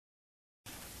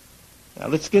Now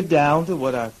let's get down to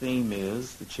what our theme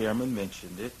is. The chairman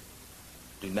mentioned it.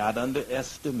 Do not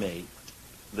underestimate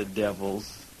the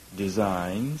devil's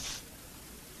designs.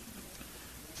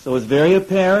 So it's very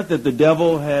apparent that the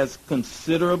devil has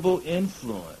considerable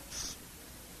influence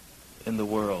in the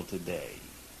world today.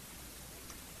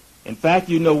 In fact,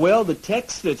 you know well the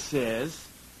text that says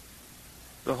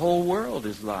the whole world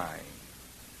is lying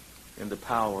in the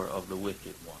power of the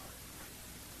wicked one.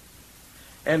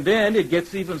 And then it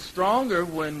gets even stronger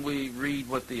when we read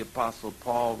what the Apostle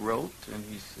Paul wrote, and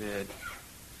he said,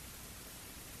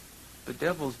 the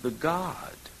devil's the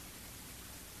God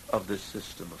of this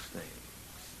system of things.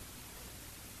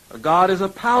 God is a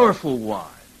powerful one.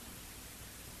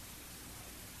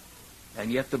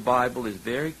 And yet the Bible is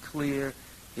very clear.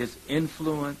 His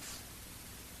influence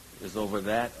is over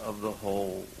that of the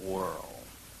whole world.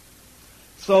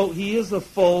 So he is a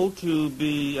foe to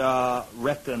be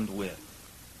reckoned with.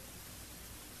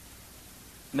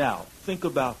 Now, think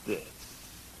about this.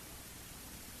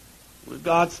 We're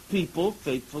God's people,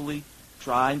 faithfully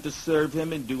trying to serve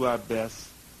him and do our best.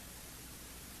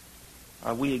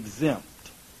 Are we exempt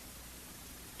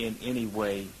in any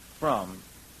way from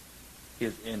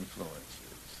his influences?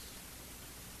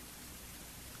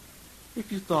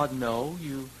 If you thought no,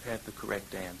 you had the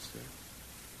correct answer.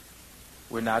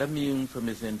 We're not immune from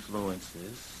his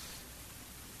influences.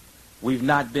 We've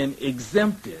not been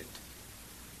exempted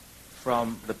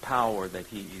from the power that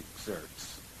he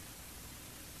exerts.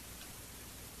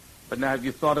 But now, have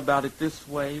you thought about it this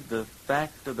way? The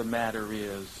fact of the matter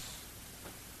is,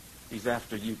 he's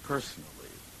after you personally,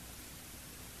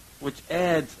 which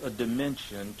adds a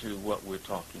dimension to what we're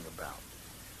talking about.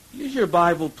 Use your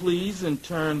Bible, please, and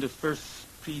turn to 1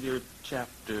 Peter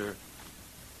chapter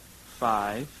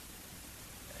 5.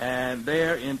 And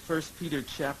there in 1 Peter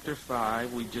chapter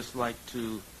 5, we'd just like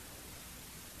to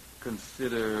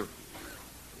consider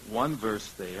one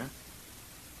verse there.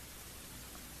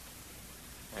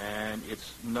 And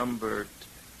it's numbered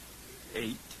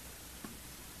 8.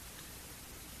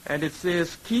 And it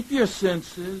says, keep your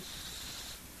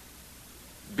senses,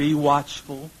 be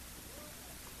watchful.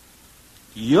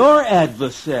 Your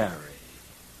adversary,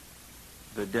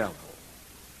 the devil,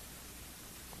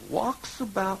 walks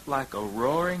about like a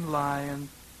roaring lion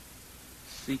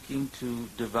seeking to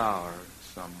devour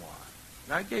someone.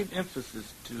 Now, I gave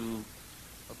emphasis to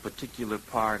a particular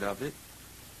part of it.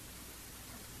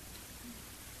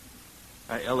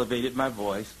 I elevated my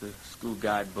voice. The school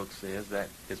guidebook says that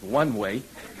is one way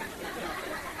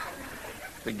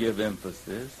to give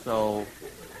emphasis.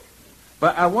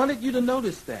 But I wanted you to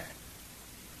notice that.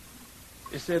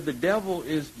 It said the devil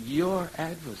is your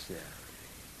adversary.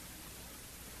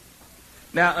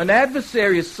 Now, an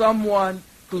adversary is someone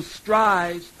who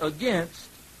strives against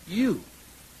you.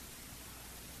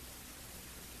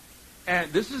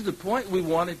 And this is the point we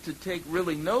wanted to take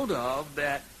really note of,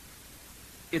 that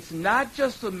it's not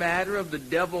just a matter of the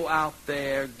devil out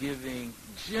there giving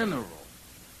general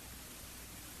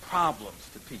problems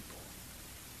to people.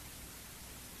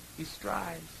 He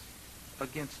strives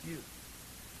against you.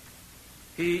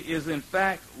 He is, in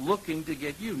fact, looking to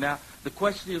get you. Now, the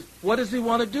question is, what does he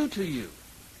want to do to you?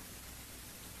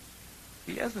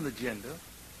 He has an agenda.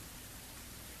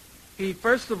 He,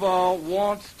 first of all,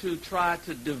 wants to try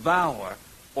to devour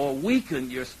or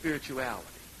weaken your spirituality.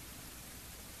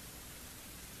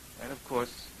 And, of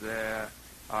course, there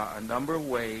are a number of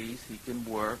ways he can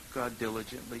work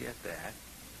diligently at that.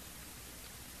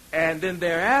 And then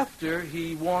thereafter,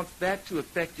 he wants that to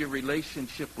affect your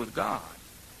relationship with God.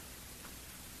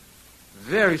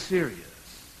 Very serious.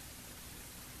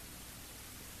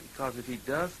 Because if he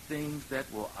does things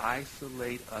that will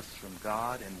isolate us from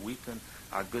God and weaken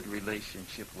our good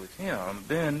relationship with him,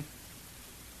 then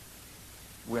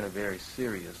we're in a very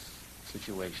serious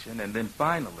situation. And then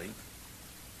finally,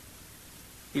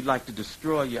 he'd like to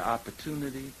destroy your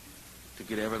opportunity to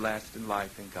get everlasting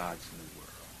life in God's new world.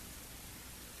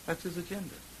 That's his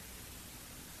agenda.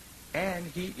 And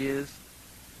he is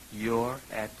your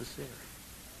adversary.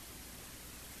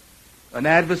 An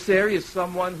adversary is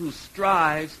someone who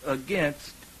strives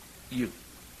against you.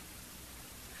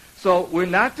 So we're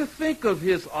not to think of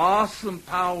his awesome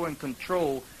power and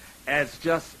control as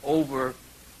just over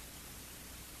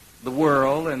the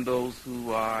world and those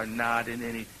who are not in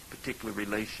any particular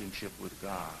relationship with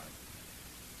God.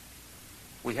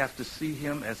 We have to see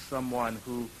him as someone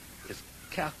who is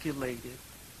calculated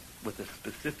with a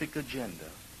specific agenda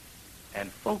and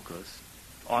focused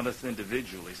on us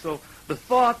individually. So the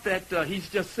thought that he's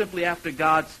just simply after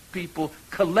God's people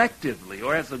collectively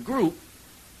or as a group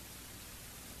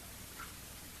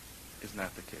is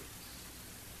not the case.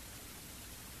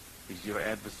 He's your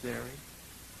adversary.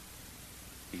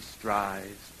 He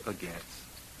strives against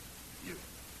you.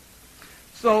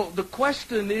 So the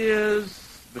question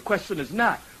is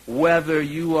not whether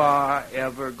you are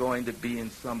ever going to be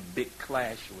in some big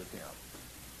clash with him,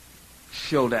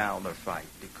 showdown or fight,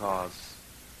 because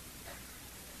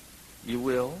you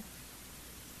will,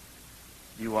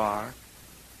 you are,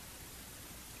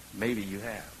 maybe you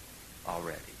have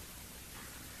already.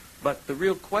 But the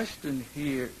real question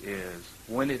here is,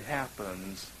 when it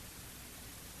happens,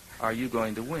 are you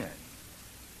going to win?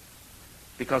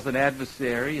 Because an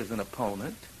adversary is an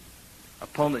opponent.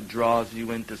 Opponent draws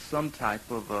you into some type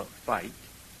of a fight.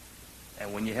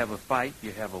 And when you have a fight,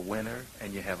 you have a winner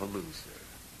and you have a loser.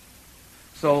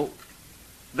 So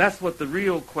that's what the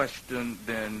real question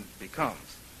then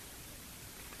becomes.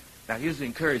 Now here's the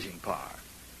encouraging part.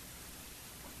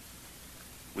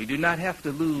 We do not have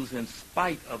to lose in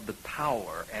spite of the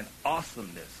power and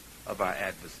awesomeness of our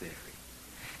adversary.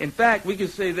 In fact, we could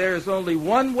say there is only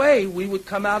one way we would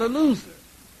come out a loser.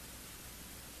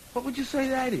 What would you say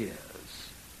that is?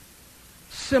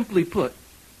 Simply put,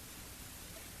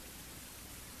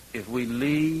 if we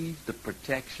leave the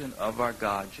protection of our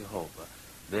God, Jehovah,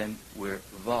 then we're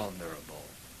vulnerable,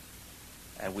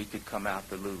 and we could come out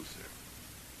the loser.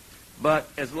 But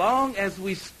as long as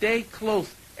we stay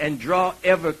close and draw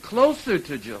ever closer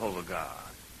to Jehovah God,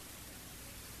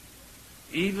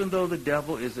 even though the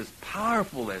devil is as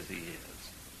powerful as he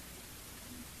is,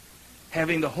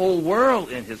 having the whole world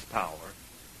in his power,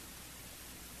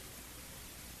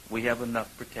 we have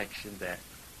enough protection that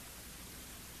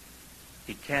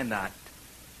he cannot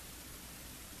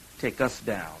take us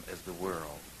down as the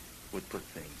world would put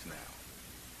things now.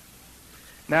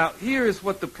 Now, here is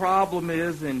what the problem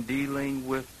is in dealing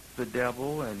with the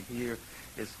devil, and here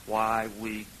is why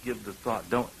we give the thought,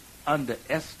 don't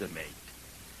underestimate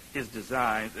his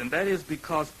designs, and that is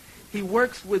because he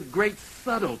works with great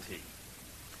subtlety.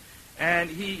 And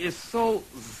he is so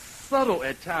subtle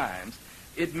at times,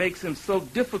 it makes him so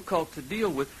difficult to deal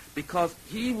with, because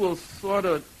he will sort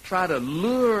of try to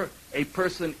lure a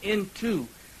person into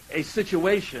a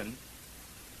situation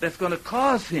that's going to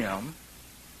cause him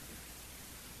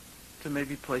to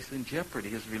maybe place in jeopardy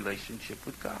his relationship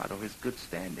with God or his good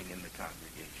standing in the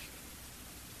congregation.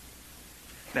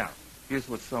 Now, here's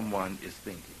what someone is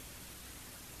thinking.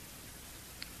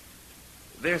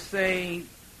 They're saying,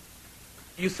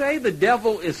 you say the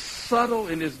devil is subtle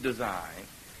in his design,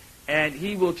 and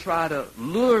he will try to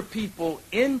lure people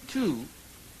into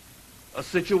a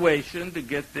situation to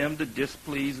get them to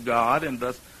displease God and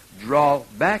thus draw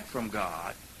back from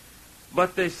God.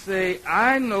 But they say,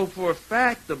 I know for a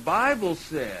fact the Bible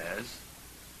says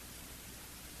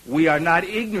we are not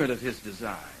ignorant of his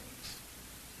designs.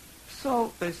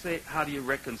 So they say, how do you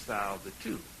reconcile the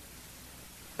two?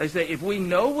 They say, if we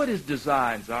know what his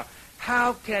designs are,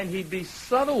 how can he be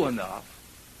subtle enough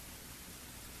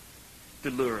to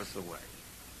lure us away?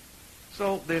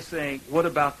 So they're saying, what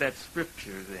about that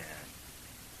scripture then?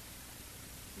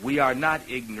 We are not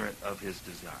ignorant of his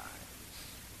designs.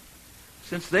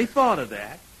 Since they thought of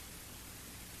that,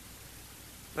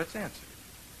 let's answer it.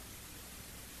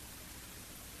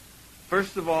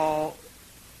 First of all,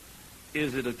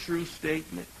 is it a true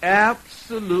statement?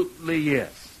 Absolutely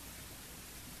yes.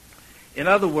 In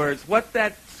other words, what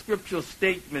that scriptural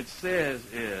statement says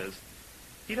is,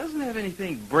 he doesn't have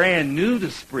anything brand new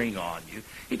to spring on you.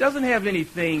 He doesn't have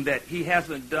anything that he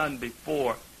hasn't done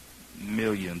before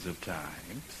millions of times.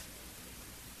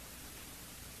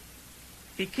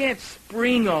 He can't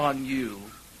spring on you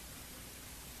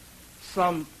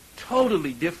some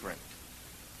totally different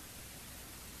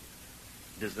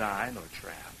design or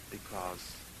trap,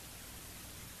 because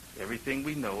everything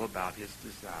we know about his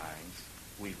designs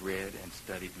we've read and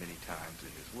studied many times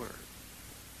in his word.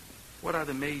 What are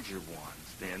the major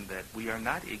ones, then, that we are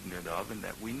not ignorant of and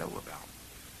that we know about?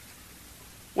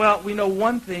 Well, we know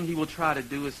one thing he will try to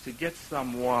do is to get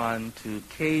someone to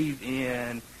cave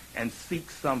in and seek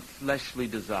some fleshly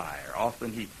desire.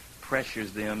 Often he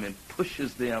pressures them and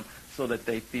pushes them so that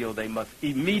they feel they must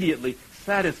immediately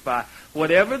satisfy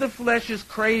whatever the flesh is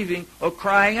craving or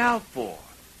crying out for.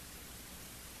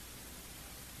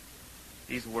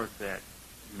 He's worked that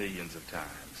millions of times.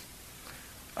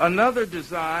 Another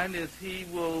design is he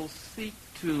will seek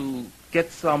to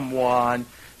get someone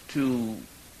to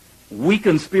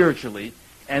weaken spiritually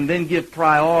and then give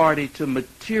priority to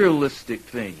materialistic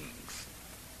things.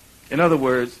 In other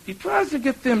words, he tries to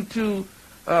get them to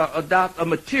adopt a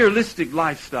materialistic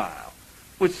lifestyle,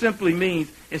 which simply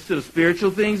means instead of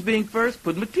spiritual things being first,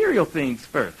 put material things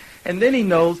first. And then he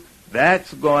knows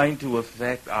that's going to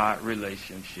affect our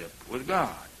relationship with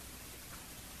God.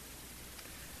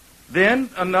 Then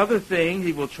another thing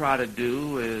he will try to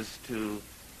do is to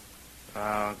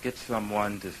get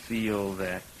someone to feel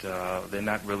that they're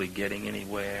not really getting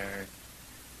anywhere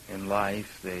in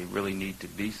life. They really need to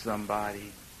be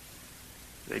somebody.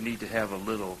 They need to have a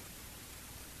little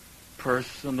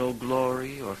personal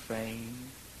glory or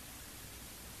fame.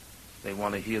 They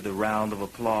want to hear the round of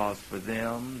applause for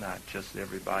them, not just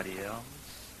everybody else.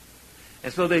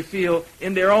 And so they feel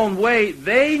in their own way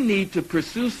they need to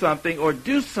pursue something or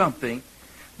do something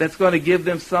that's going to give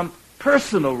them some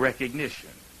personal recognition.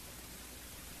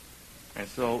 And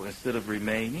so instead of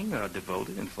remaining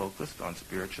devoted and focused on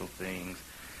spiritual things,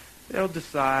 they'll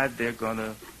decide they're going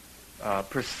to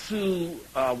pursue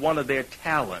one of their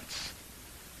talents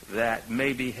that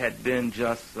maybe had been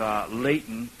just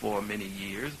latent for many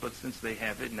years, but since they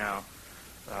have it now,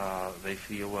 they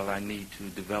feel, well, I need to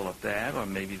develop that, or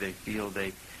maybe they feel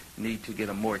they need to get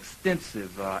a more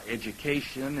extensive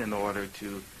education in order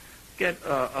to get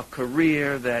a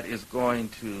career that is going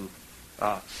to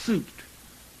suit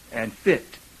and fit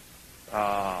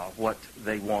what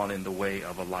they want in the way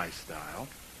of a lifestyle.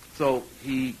 So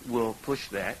he will push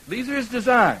that. These are his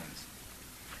designs.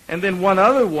 And then one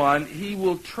other one, he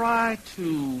will try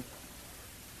to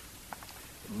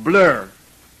blur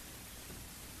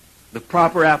the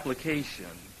proper application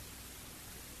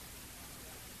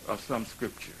of some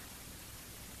scripture.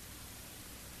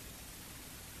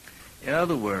 In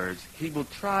other words, he will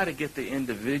try to get the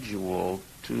individual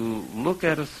to look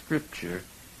at a scripture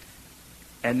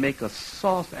and make a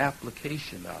soft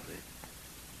application of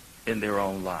it in their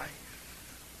own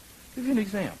life. Give you an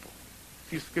example. A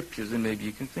few scriptures, and maybe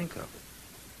you can think of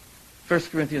it.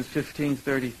 1 Corinthians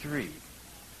 15:33.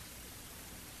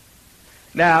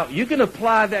 Now, you can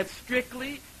apply that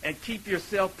strictly and keep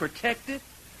yourself protected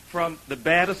from the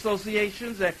bad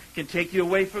associations that can take you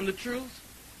away from the truth.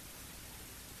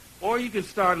 Or you can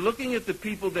start looking at the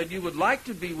people that you would like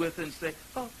to be with and say,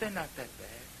 oh, they're not that bad.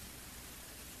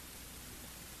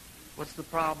 What's the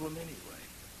problem anyway?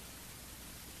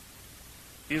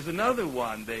 Here's another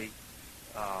one they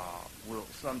will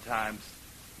sometimes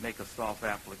make a soft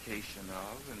application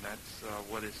of, and that's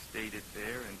what is stated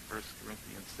there in 1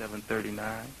 Corinthians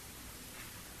 7:39.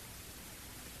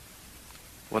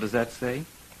 What does that say?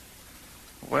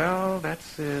 Well, that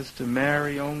says to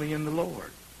marry only in the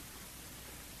Lord.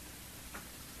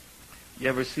 You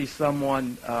ever see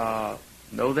someone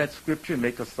know that scripture and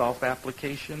make a soft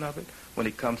application of it when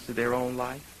it comes to their own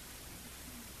life?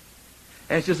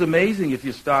 And it's just amazing if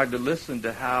you start to listen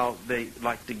to how they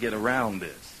like to get around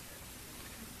this.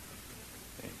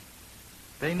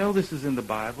 They know this is in the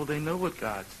Bible. They know what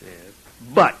God says.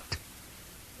 But.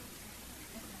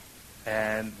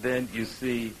 And then you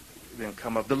see them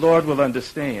come up. The Lord will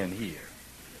understand here.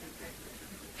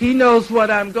 He knows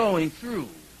what I'm going through.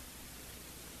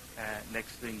 And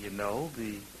next thing you know,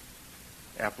 the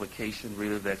application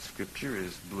really of that scripture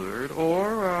is blurred.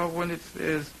 Or when it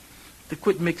says to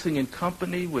quit mixing in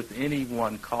company with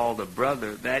anyone called a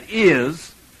brother, that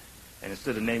is, and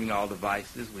instead of naming all the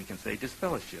vices, we can say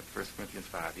disfellowship, 1 Corinthians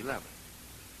 5:11.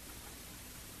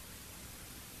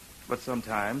 But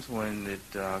sometimes when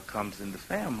it comes in the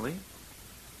family,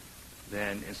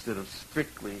 then instead of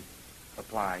strictly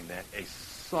applying that, a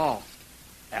soft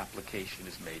application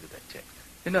is made of that text.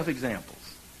 Enough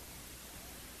examples.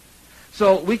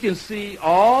 So we can see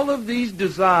all of these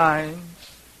designs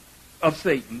of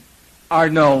Satan are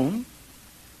known,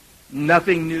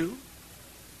 nothing new,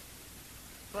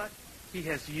 but he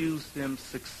has used them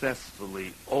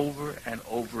successfully over and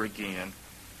over again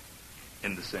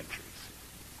in the centuries.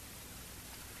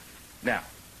 Now,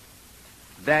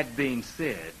 that being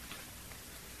said,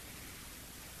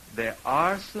 there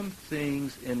are some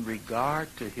things in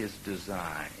regard to his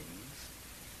designs,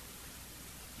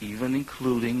 even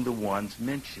including the ones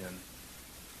mentioned,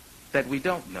 that we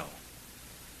don't know.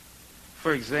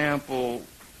 For example,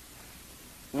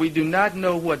 we do not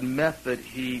know what method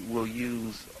he will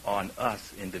use on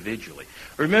us individually.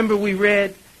 Remember we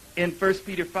read in 1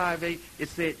 Peter 5:8, it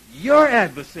said, your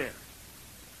adversary.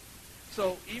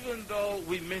 So even though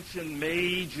we mention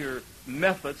major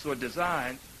methods or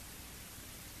design,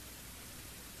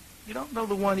 you don't know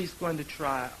the one he's going to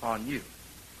try on you.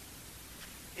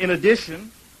 In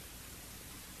addition,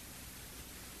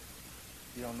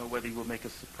 you don't know whether he will make a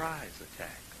surprise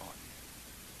attack on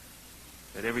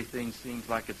you. That everything seems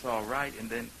like it's all right, and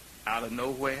then out of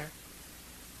nowhere,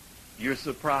 you're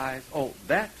surprised. Oh,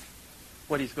 that's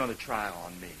what he's going to try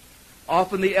on me.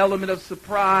 Often the element of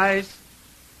surprise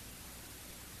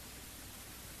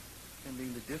can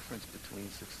mean the difference between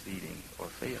succeeding or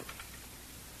failing.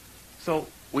 So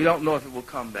we don't know if it will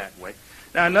come that way.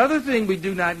 Now, another thing we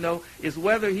do not know is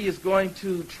whether he is going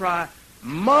to try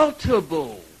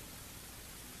multiple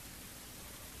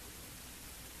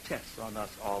tests on us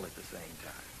all at the same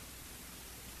time.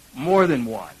 More than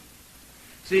one.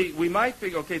 See, we might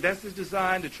figure, okay, that's his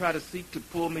design to try to seek to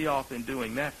pull me off in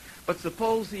doing that. But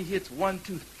suppose he hits 1,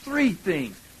 2, 3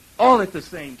 things all at the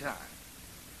same time.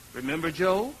 Remember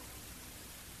Job?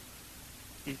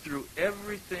 He threw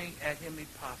everything at him he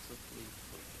possibly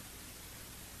could.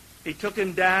 He took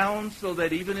him down so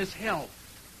that even his health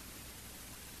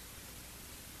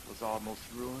was almost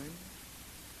ruined.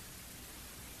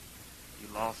 He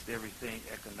lost everything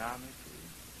economically.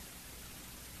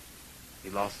 He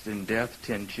lost in death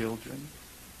 10 children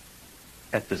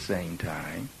at the same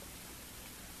time.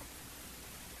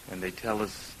 And they tell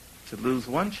us to lose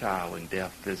one child in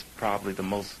death is probably the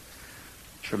most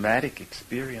traumatic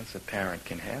experience a parent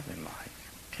can have in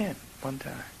life. 10, one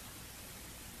time.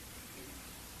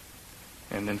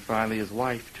 And then finally his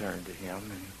wife turned to him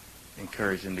and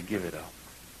encouraged him to give it up.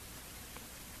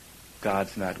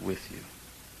 God's not with you.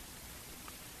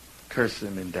 Curse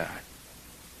him and die.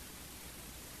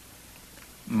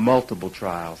 Multiple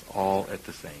trials all at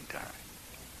the same time.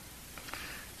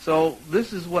 So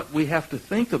this is what we have to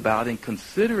think about in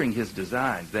considering his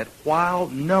designs, that while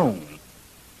known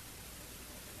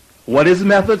what his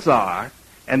methods are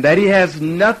and that he has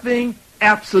nothing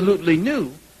absolutely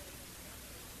new,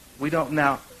 we don't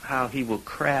know how he will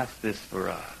craft this for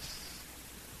us.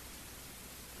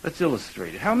 Let's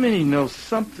illustrate it. How many know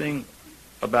something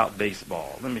about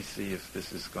baseball? Let me see if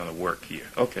this is going to work here.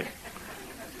 Okay.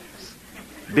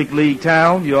 Big league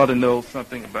town, you ought to know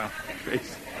something about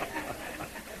baseball.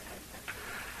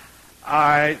 All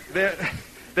right,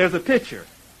 there's a pitcher.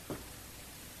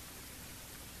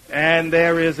 And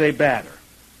there is a batter.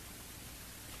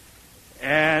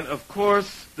 And, of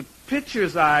course, the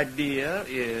pitcher's idea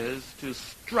is to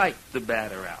strike the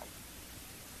batter out.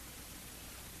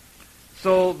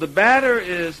 So the batter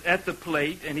is at the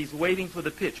plate, and he's waiting for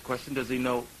the pitch. Question, does he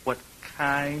know what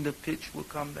kind of pitch will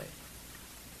come there?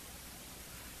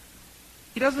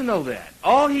 He doesn't know that.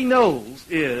 All he knows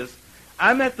is,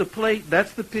 I'm at the plate,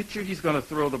 that's the pitcher, he's going to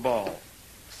throw the ball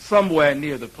somewhere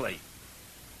near the plate.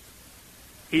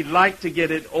 He'd like to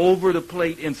get it over the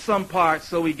plate in some part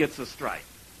so he gets a strike.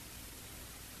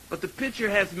 But the pitcher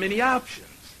has many options.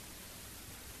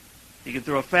 He can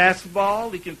throw a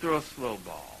fastball, he can throw a slow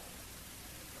ball.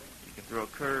 He can throw a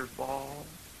curve ball.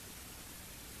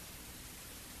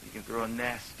 He can throw a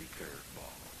nasty curve ball.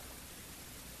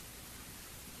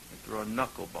 He can throw a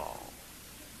knuckleball.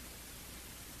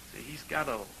 See, he's got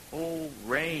a whole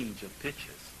range of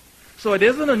pitches. So it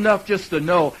isn't enough just to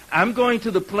know, I'm going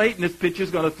to the plate and this pitcher's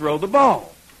going to throw the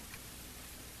ball.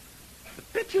 The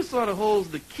pitcher sort of holds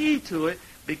the key to it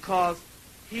because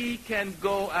he can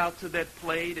go out to that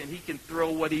plate and he can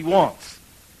throw what he wants.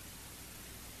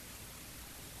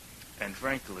 And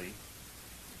frankly,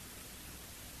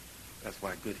 that's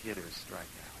why good hitters strike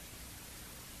out.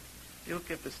 You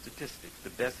look at the statistics, the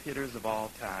best hitters of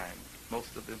all time,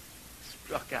 most of them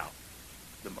struck out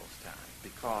the most time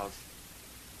because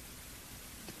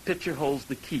the pitcher holds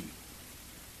the key.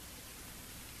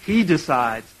 He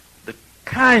decides the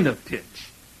kind of pitch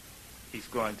he's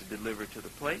going to deliver to the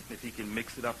plate, and if he can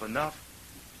mix it up enough,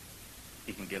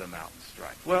 he can get them out and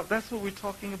strike. Well, that's what we're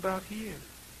talking about here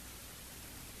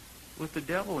with the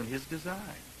devil and his designs.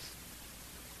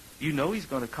 You know he's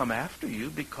going to come after you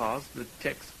because the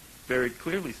text very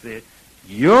clearly said,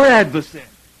 your adversary,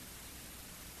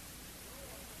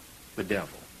 the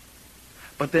devil.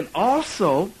 But then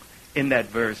also in that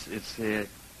verse it said,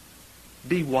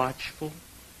 be watchful.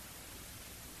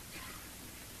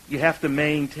 You have to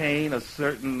maintain a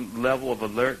certain level of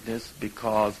alertness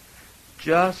because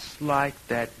just like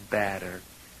that batter,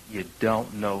 you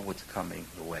don't know what's coming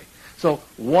your way. So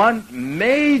one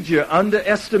major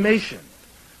underestimation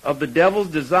of the devil's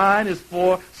design is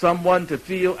for someone to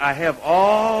feel, I have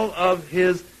all of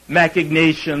his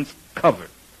machinations covered.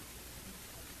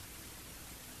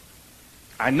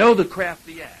 I know the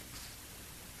crafty acts,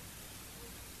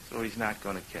 so he's not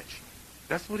going to catch me.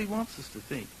 That's what he wants us to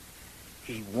think.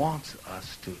 He wants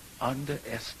us to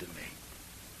underestimate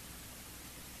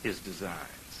his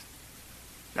designs.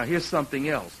 Now here's something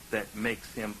else that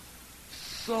makes him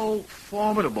so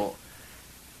formidable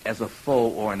as a foe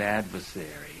or an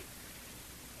adversary.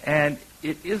 And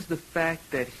it is the fact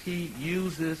that he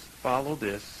uses, follow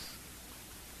this,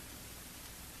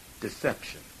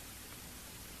 deception.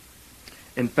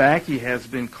 In fact, he has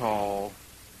been called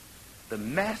the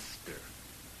master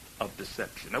of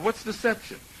deception. Now what's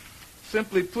deception?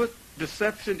 Simply put,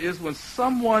 deception is when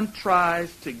someone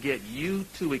tries to get you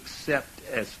to accept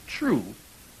as true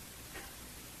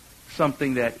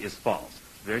something that is false.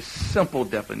 Very simple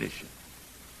definition.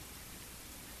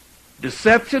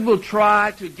 Deception will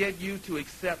try to get you to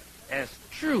accept as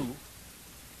true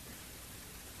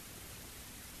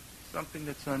something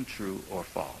that's untrue or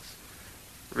false.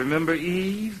 Remember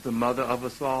Eve, the mother of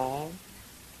us all?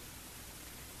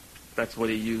 That's what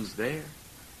he used there.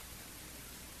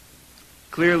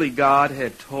 Clearly God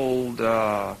had told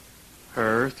her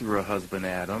through her husband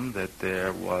Adam that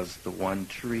there was the one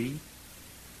tree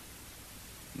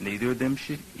neither of them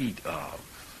should eat of.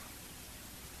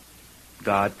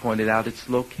 God pointed out its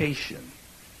location,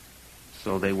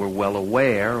 so they were well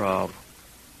aware of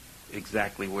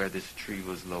exactly where this tree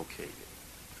was located.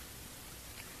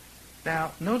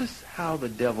 Now, notice how the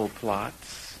devil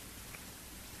plots.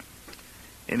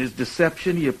 In his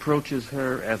deception, he approaches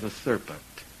her as a serpent,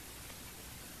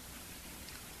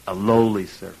 a lowly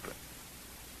serpent,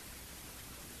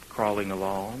 crawling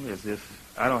along as if,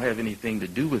 I don't have anything to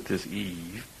do with this,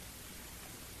 Eve.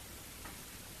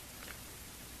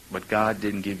 But God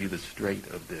didn't give you the straight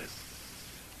of this.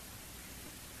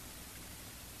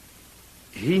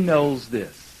 He knows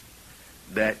this,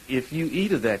 that if you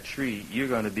eat of that tree, you're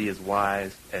going to be as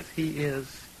wise as he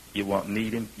is. You won't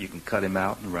need him. You can cut him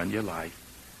out and run your life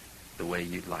the way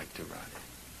you'd like to run it.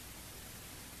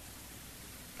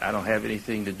 I don't have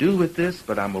anything to do with this,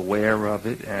 but I'm aware of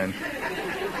it, and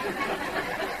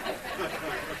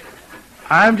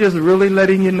I'm just really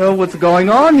letting you know what's going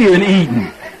on here in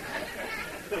Eden.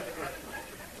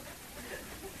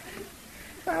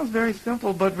 Sounds very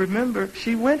simple, but remember,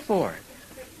 she went for it.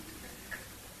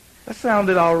 That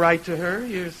sounded all right to her.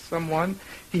 Here's someone,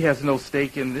 he has no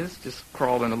stake in this, just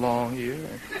crawling along here.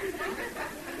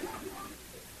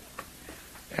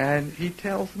 And he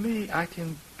tells me I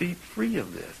can be free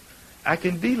of this. I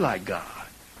can be like God.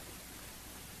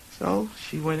 So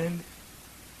she went in,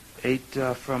 ate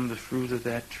from the fruit of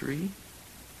that tree.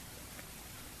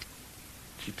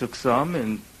 She took some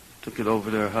and took it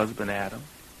over to her husband Adam.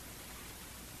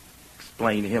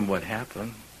 Explained to him what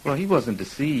happened. Well, he wasn't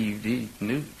deceived. He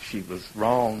knew she was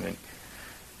wrong and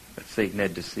that Satan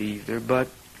had deceived her, but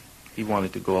he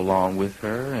wanted to go along with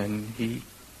her, and he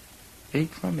ate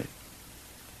from it.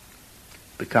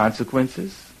 The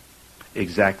consequences,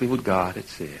 exactly what God had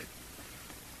said.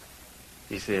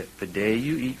 He said, the day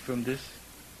you eat from this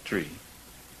tree,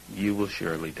 you will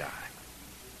surely die.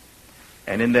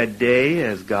 And in that day,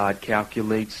 as God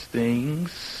calculates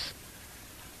things,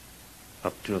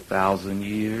 up to 1,000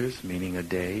 years, meaning a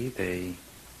day, they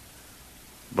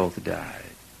both died.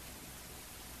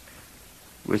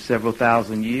 We're several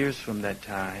thousand years from that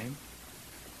time,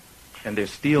 and they're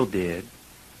still dead,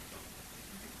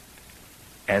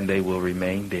 and they will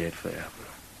remain dead forever.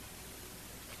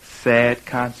 Sad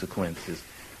consequences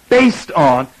based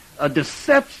on a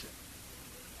deception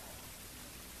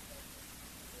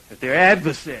that their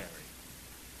adversary,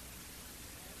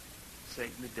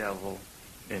 Satan the devil,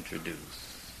 introduced.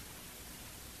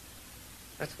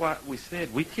 That's why we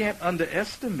said we can't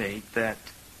underestimate that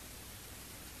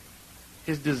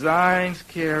his designs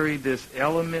carry this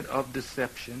element of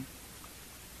deception,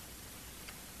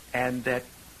 and that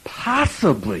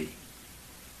possibly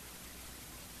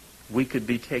we could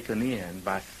be taken in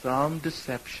by some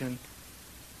deception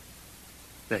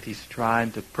that he's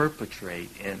trying to perpetrate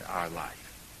in our life.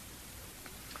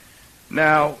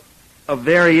 Now, a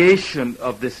variation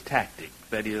of this tactic,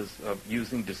 that is, of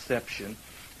using deception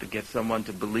to get someone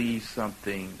to believe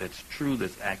something that's true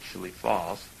that's actually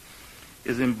false,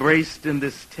 is embraced in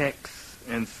this text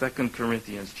in 2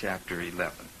 Corinthians chapter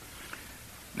 11.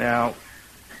 Now,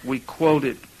 we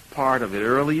quoted part of it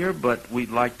earlier, but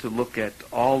we'd like to look at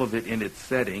all of it in its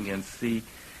setting and see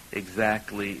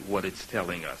exactly what it's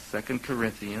telling us. 2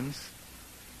 Corinthians.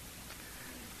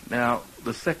 Now,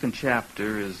 the second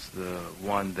chapter is the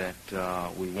one that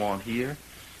we want here.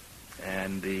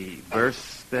 And the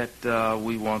verse that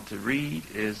we want to read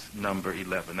is number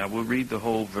 11. Now, we'll read the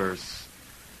whole verse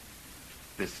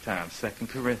this time. 2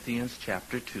 Corinthians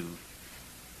chapter 2.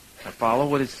 Now, follow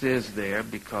what it says there,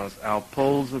 because I'll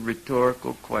pose a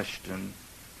rhetorical question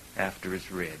after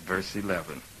it's read. Verse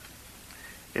 11.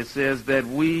 It says that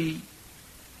we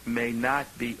may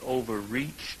not be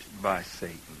overreached by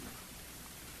Satan,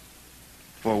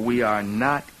 for we are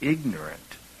not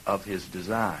ignorant of his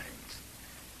designs.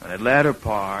 Now, that latter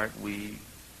part, we've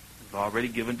already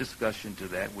given discussion to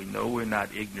that. We know we're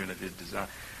not ignorant of his design.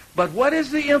 But what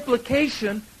is the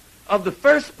implication of the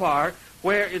first part,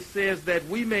 where it says that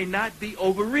we may not be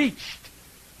overreached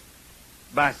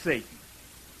by Satan,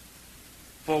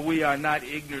 for we are not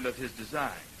ignorant of his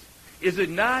designs? Is it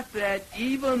not that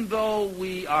even though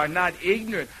we are not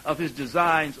ignorant of his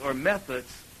designs or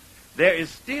methods, there is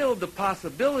still the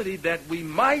possibility that we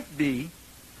might be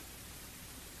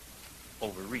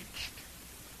overreached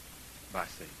by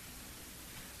Satan?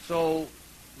 So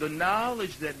the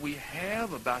knowledge that we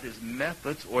have about his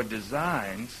methods or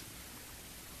designs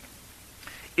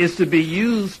is to be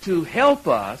used to help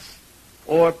us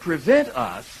or prevent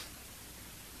us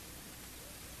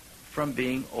from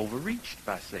being overreached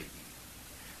by Satan.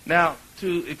 Now,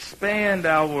 to expand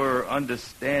our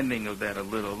understanding of that a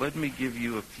little, let me give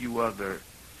you a few other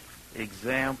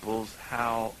examples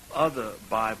how other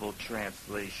Bible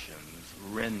translations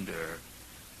render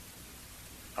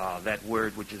that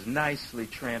word, which is nicely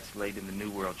translated in the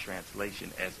New World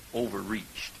Translation as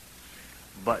overreached.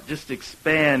 But just to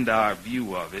expand our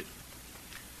view of it,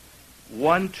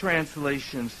 one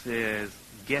translation says,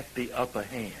 get the upper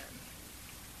hand.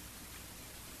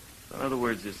 So in other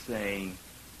words, it's saying,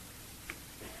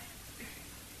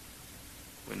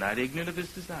 we're not ignorant of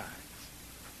his designs,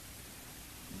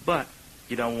 but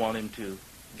you don't want him to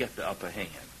get the upper hand.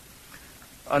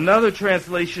 Another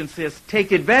translation says,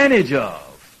 take advantage of.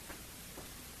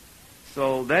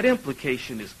 So that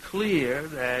implication is clear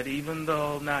that even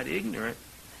though not ignorant,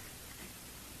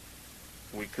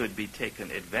 we could be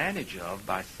taken advantage of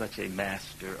by such a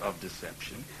master of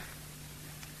deception.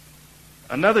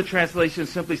 Another translation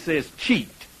simply says cheat.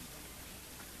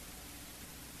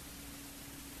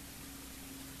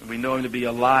 We know him to be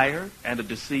a liar and a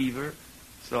deceiver,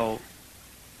 so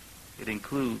it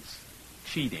includes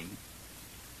cheating.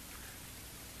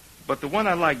 But the one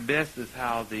I like best is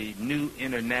how the New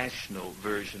International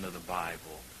Version of the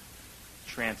Bible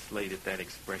translated that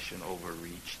expression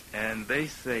overreached. And they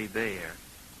say there,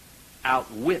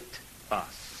 outwit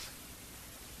us.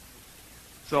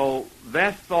 So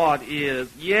that thought is,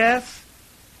 yes,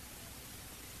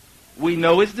 we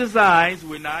know his designs.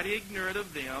 We're not ignorant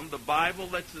of them. The Bible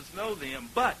lets us know them.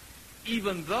 But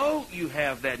even though you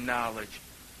have that knowledge,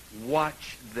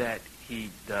 watch that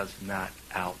he does not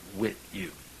outwit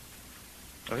you.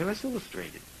 Okay, let's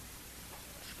illustrate it.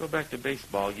 Let's go back to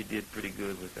baseball. You did pretty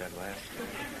good with that last one.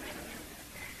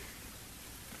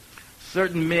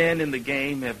 Certain men in the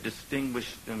game have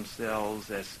distinguished themselves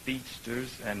as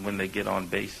speedsters, and when they get on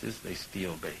bases, they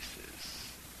steal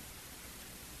bases.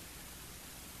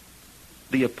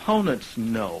 The opponents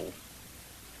know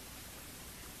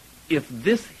if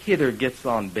this hitter gets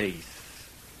on base,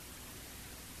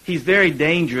 he's very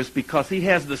dangerous because he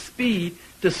has the speed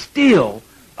to steal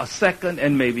a second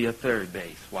and maybe a third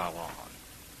base while on.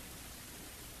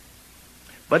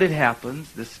 But it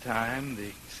happens this time,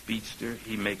 the speedster,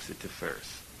 he makes it to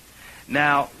first.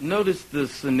 Now, notice the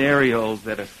scenarios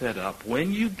that are set up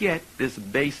when you get this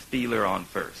base stealer on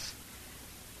first.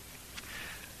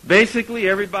 Basically,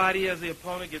 everybody as the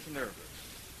opponent gets nervous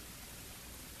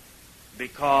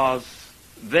because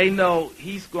they know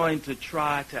he's going to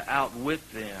try to outwit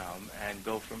them and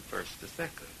go from first to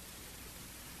second.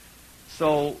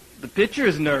 So the pitcher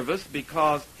is nervous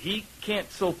because he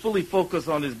can't so fully focus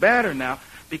on his batter now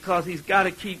because he's got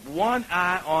to keep one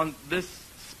eye on this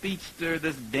speedster,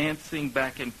 this dancing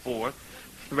back and forth,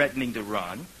 threatening to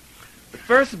run. The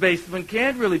first baseman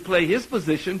can't really play his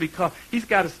position because he's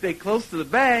got to stay close to the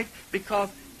bag because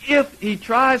if he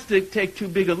tries to take too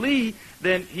big a lead,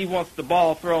 then he wants the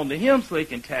ball thrown to him so he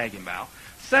can tag him out.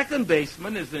 Second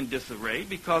baseman is in disarray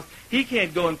because he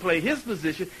can't go and play his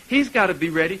position. He's got to be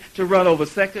ready to run over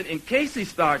second in case he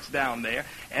starts down there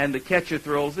and the catcher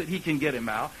throws it, he can get him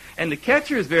out. And the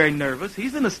catcher is very nervous.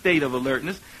 He's in a state of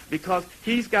alertness because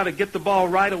he's got to get the ball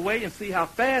right away and see how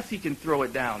fast he can throw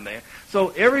it down there.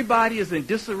 So everybody is in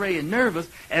disarray and nervous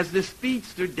as this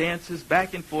speedster dances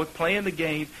back and forth, playing the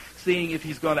game, seeing if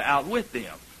he's going to outwit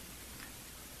them.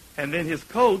 And then his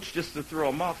coach, just to throw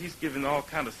him off, he's giving all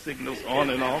kind of signals on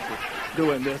and off of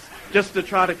doing this, just to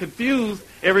try to confuse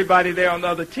everybody there on the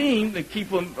other team and keep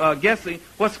them guessing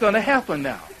what's going to happen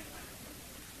now.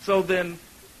 So then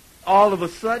all of a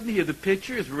sudden, here the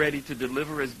pitcher is ready to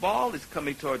deliver his ball. He's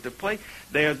coming toward the plate.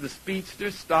 There's the speedster,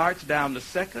 starts down to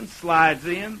second, slides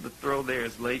in. The throw there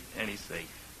is late, and he's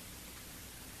safe.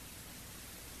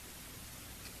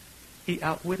 He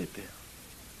outwitted them.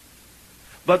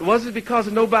 But was it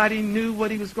because nobody knew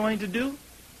what he was going to do?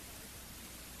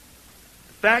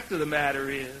 The fact of the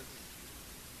matter is,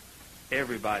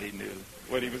 everybody knew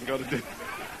what he was going to do.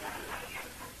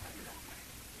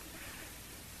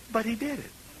 But he did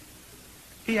it.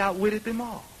 He outwitted them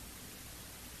all.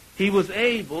 He was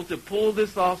able to pull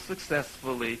this off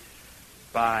successfully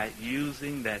by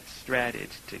using that strategy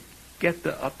to get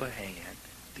the upper hand,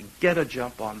 to get a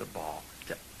jump on the ball,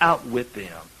 to outwit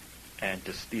them, and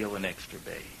to steal an extra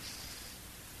base.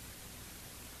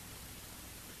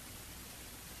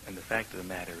 And the fact of the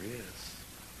matter is,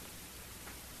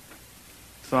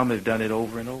 some have done it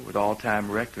over and over. The all-time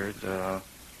record is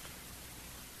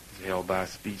held by a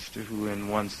speedster who in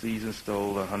one season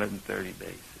stole 130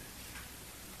 bases.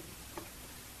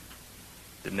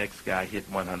 The next guy hit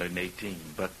 118.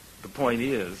 But the point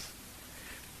is,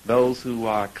 those who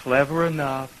are clever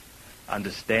enough,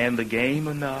 understand the game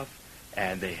enough,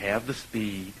 and they have the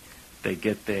speed, they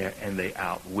get there and they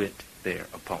outwit their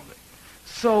opponent.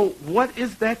 So what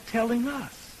is that telling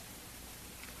us?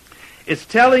 It's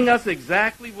telling us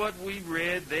exactly what we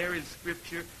read there in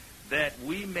Scripture, that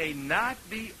we may not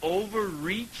be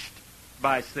overreached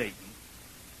by Satan,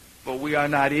 for we are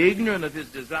not ignorant of his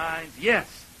designs,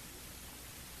 yes,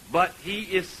 but he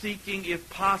is seeking, if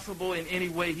possible, in any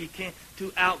way he can,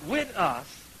 to outwit us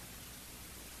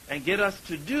and get us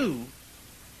to do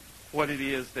what it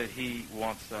is that he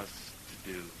wants us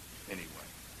to do anyway.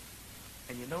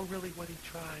 And you know really what he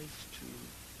tries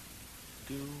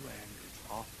to do, and it's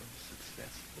often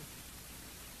successful?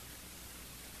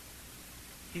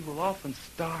 He will often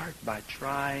start by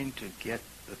trying to get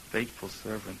the faithful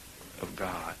servant of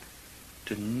God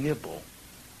to nibble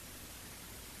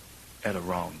at a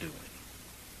wrongdoing.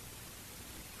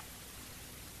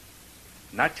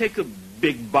 Not take a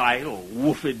big bite or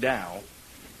wolf it down,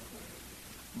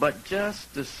 but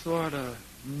just to sort of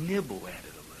nibble at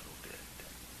it a little bit.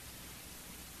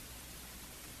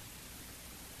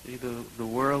 See, the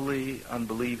worldly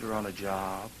unbeliever on a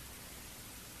job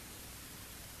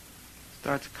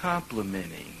starts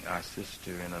complimenting our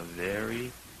sister in a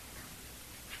very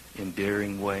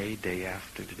endearing way day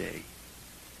after day.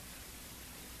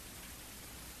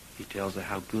 He tells her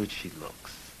how good she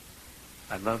looks.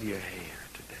 I love your hair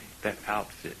today. That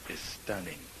outfit is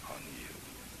stunning on you.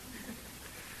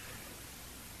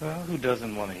 Well, who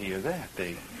doesn't want to hear that?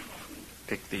 They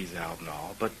pick these out and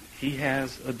all. But he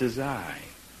has a design.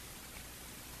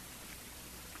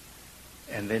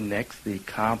 And then next, the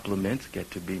compliments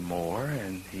get to be more,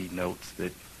 and he notes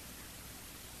that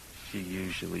she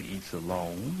usually eats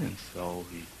alone, and so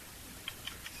he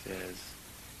says,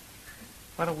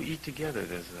 why don't we eat together?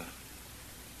 There's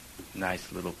a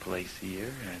nice little place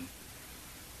here, and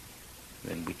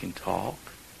then we can talk.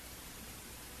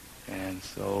 And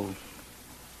so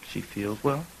she feels,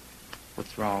 well,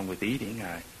 what's wrong with eating?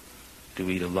 I do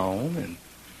eat alone, and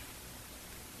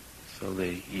so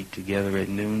they eat together at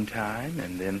noontime,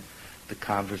 and then the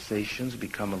conversations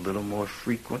become a little more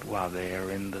frequent while they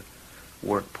are in the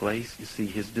workplace. You see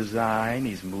his design.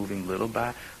 He's moving little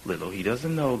by little. He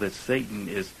doesn't know that Satan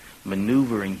is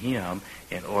maneuvering him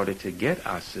in order to get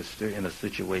our sister in a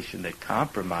situation that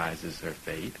compromises her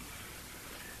faith.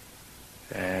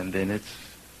 And then it's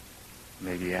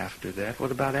maybe after that. What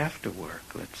about after work?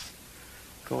 Let's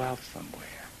go out somewhere.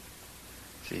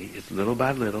 See, it's little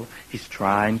by little. He's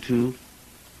trying to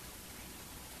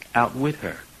outwit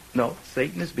her. No,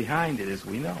 Satan is behind it, as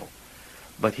we know.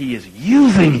 But he is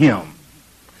using him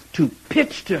to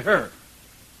pitch to her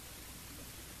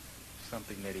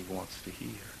something that he wants to hear.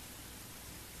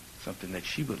 Something that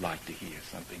she would like to hear.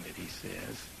 Something that he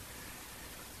says.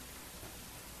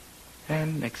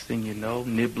 And next thing you know,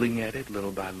 nibbling at it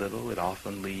little by little, it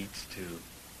often leads to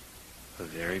a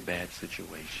very bad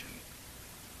situation.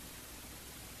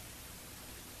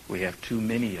 We have too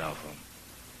many of them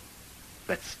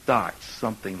that start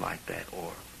something like that,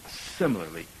 or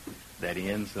similarly, that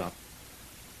ends up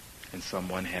in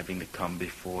someone having to come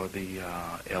before the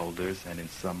elders and in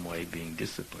some way being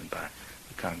disciplined by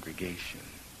the congregation.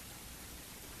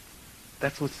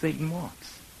 That's what Satan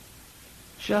wants.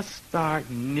 Just start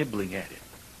nibbling at it,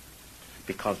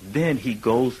 because then he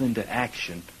goes into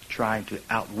action trying to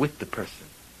outwit the person.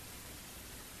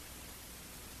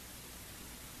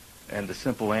 And the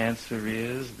simple answer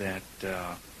is that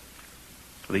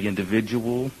the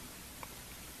individual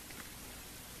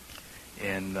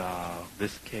in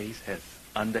this case has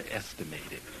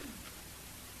underestimated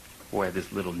where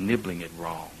this little nibbling it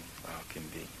wrong can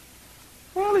be.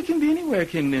 Well, it can be anywhere. It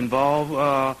can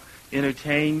involve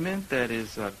entertainment that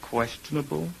is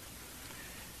questionable.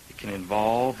 It can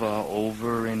involve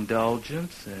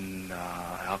overindulgence in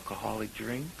alcoholic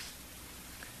drinks.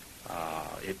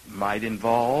 It might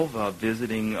involve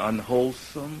visiting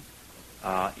unwholesome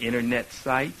internet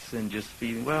sites and just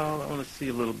feeling, well, I want to see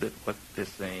a little bit what they're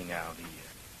saying out here.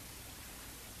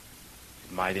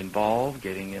 It might involve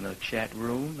getting in a chat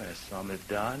room, as some have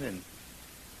done, and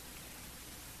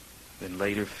then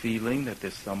later feeling that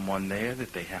there's someone there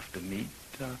that they have to meet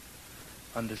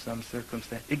under some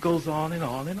circumstance. It goes on and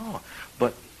on and on.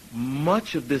 But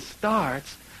much of this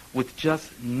starts with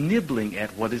just nibbling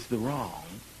at what is the wrong.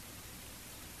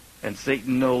 And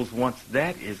Satan knows once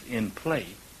that is in play,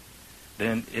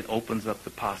 then it opens up the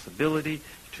possibility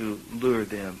to lure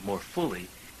them more fully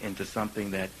into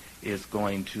something that is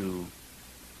going to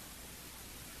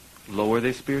lower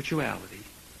their spirituality,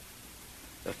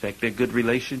 affect their good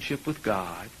relationship with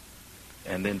God,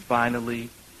 and then finally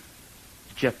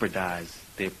jeopardize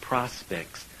their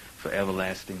prospects for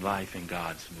everlasting life in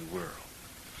God's new world.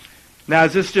 Now,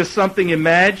 is this just something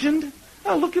imagined?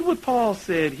 Now, look at what Paul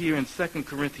said here in 2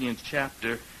 Corinthians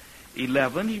chapter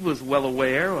 11. He was well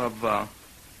aware of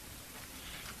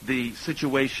the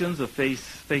situations of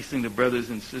facing the brothers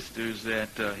and sisters at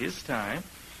his time.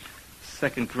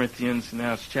 2 Corinthians,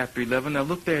 now it's chapter 11. Now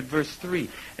look there at verse 3.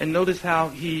 And notice how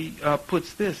he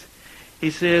puts this. He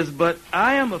says, "But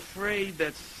I am afraid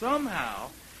that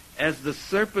somehow, as the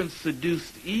serpent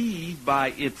seduced Eve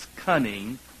by its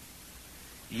cunning,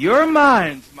 your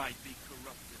minds might be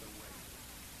corrupted away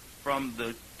from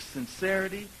the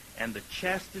sincerity and the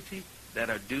chastity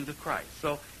that are due to Christ."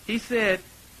 So he said,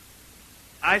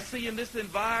 I see in this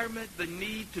environment the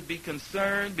need to be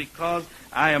concerned because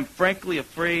I am frankly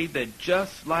afraid that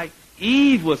just like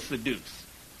Eve was seduced,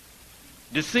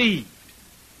 deceived,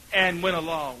 and went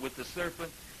along with the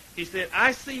serpent, he said,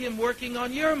 I see him working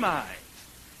on your minds.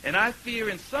 And I fear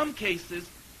in some cases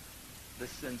the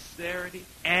sincerity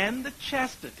and the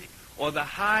chastity, or the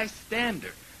high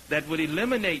standard that would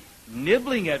eliminate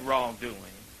nibbling at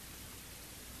wrongdoing,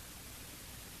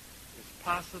 is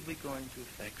possibly going to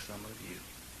affect some of you.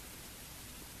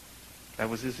 That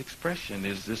was his expression.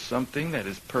 Is this something that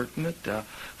is pertinent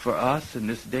for us in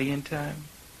this day and time?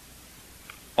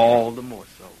 All the more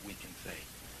so, we can say.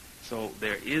 So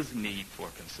there is need for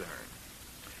concern.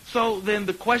 So then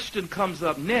the question comes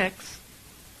up next.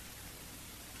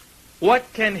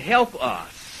 What can help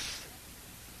us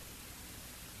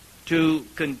to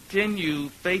continue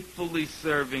faithfully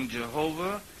serving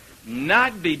Jehovah,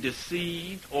 not be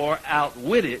deceived or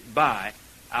outwitted by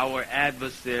our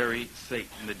adversary,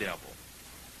 Satan the devil?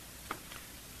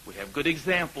 We have good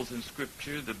examples in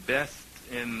Scripture. The best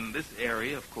in this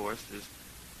area, of course, is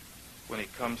when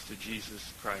it comes to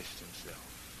Jesus Christ himself.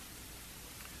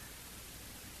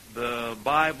 The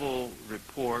Bible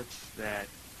reports that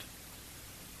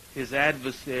his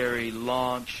adversary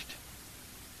launched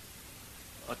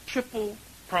a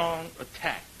triple-pronged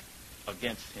attack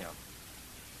against him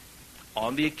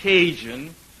on the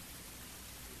occasion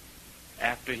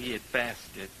after he had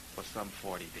fasted for some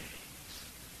 40 days.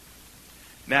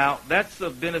 Now, that's a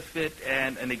benefit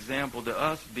and an example to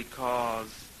us because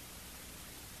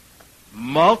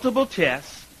multiple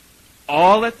tests,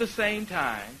 all at the same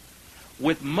time,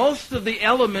 with most of the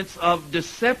elements of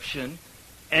deception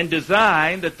and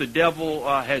design that the devil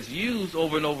has used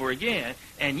over and over again,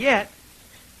 and yet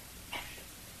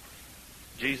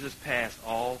Jesus passed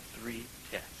all three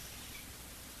tests.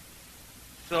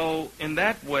 So in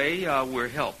that way, we're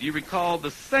helped. You recall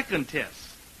the second test.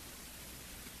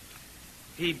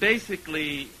 He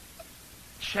basically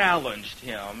challenged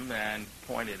him and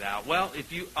pointed out, well,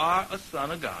 if you are a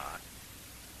son of God,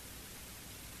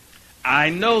 I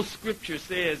know Scripture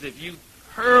says if you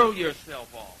hurl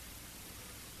yourself off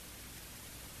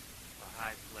a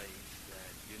high place,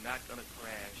 that you're not going to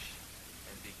crash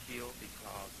and be killed,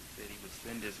 because he said he would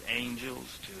send his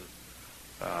angels to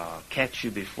catch you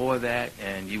before that,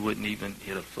 and you wouldn't even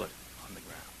hit a foot on the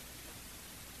ground.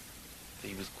 So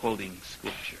he was quoting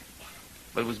Scripture.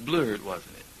 But it was blurred,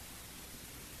 wasn't it?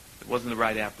 It wasn't the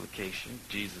right application.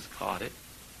 Jesus caught it.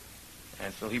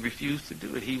 And so he refused to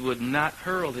do it. He would not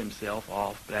hurl himself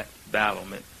off that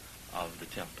battlement of the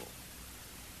temple.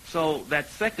 So that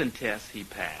second test he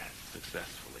passed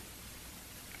successfully.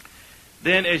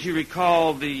 Then, as you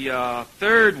recall, the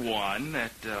third one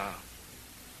that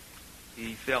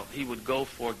he felt he would go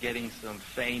for getting some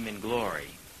fame and glory.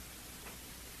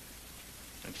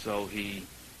 And so he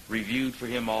reviewed for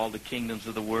him all the kingdoms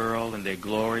of the world and their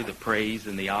glory, the praise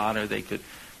and the honor they could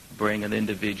bring an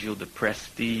individual, the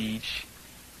prestige.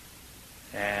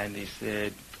 And he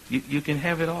said, you can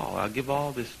have it all. I'll give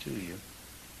all this to you.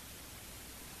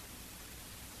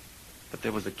 But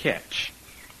there was a catch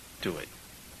to it.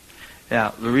 Now,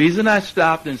 the reason I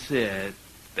stopped and said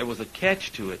there was a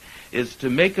catch to it is to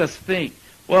make us think,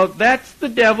 well, that's the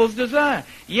devil's design.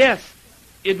 Yes,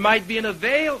 it might be a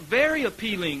very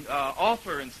appealing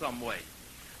offer in some way.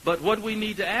 But what we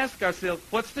need to ask ourselves,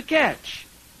 what's the catch?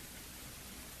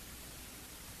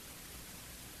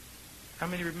 How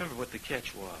many remember what the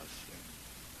catch was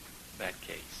in that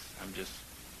case? I'm just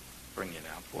bringing it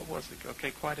out. What was it? Okay,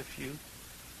 quite a few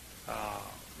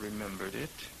remembered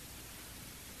it.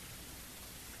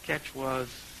 The catch was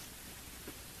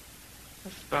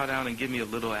Let's bow down and give me a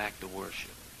little act of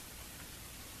worship.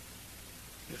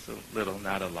 Just a little,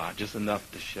 not a lot, just enough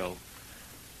to show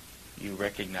you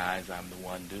recognize I'm the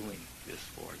one doing this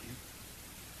for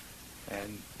you.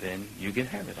 And then you can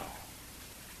have it all.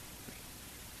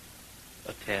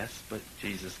 A test, but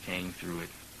Jesus came through it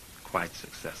quite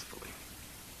successfully.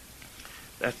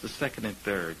 That's the second and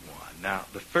third one. Now,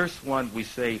 the first one we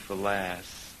save for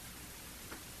last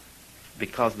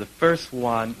because the first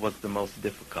one was the most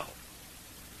difficult.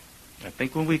 I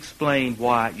think when we explain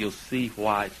why, you'll see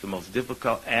why it's the most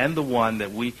difficult and the one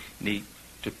that we need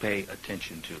to pay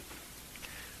attention to.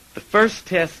 The first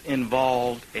test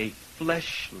involved a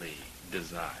fleshly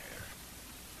desire.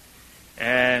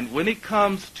 And when it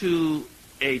comes to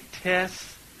a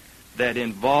test that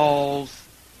involves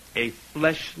a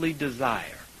fleshly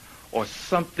desire or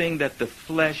something that the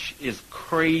flesh is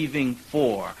craving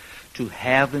for to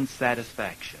have in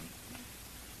satisfaction,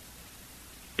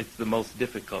 it's the most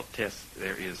difficult test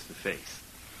there is to face.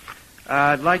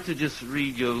 I'd like to just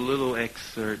read you a little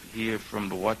excerpt here from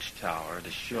the Watchtower to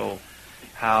show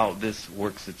how this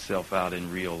works itself out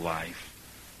in real life.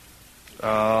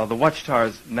 The Watchtower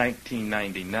is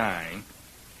 1999,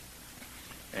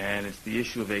 and it's the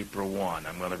issue of April 1.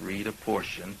 I'm going to read a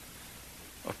portion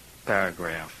of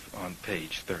paragraph on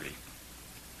page 30.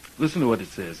 Listen to what it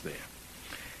says there.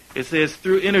 It says,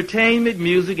 through entertainment,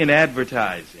 music, and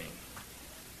advertising,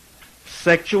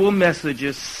 sexual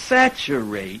messages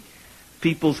saturate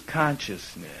people's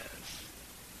consciousness.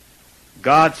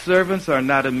 God's servants are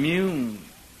not immune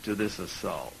to this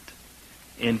assault.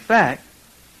 In fact,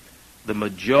 the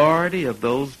majority of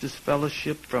those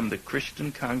disfellowshipped from the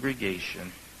Christian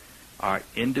congregation are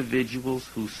individuals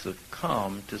who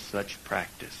succumb to such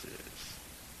practices.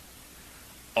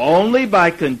 Only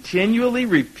by continually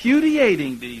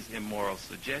repudiating these immoral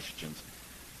suggestions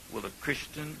will a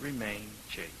Christian remain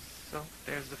chaste. So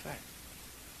there's the fact.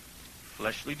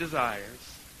 Fleshly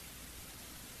desires,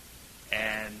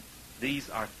 and these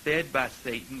are fed by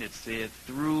Satan, it said,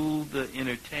 through the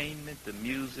entertainment, the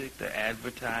music, the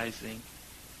advertising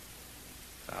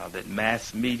that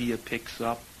mass media picks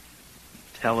up,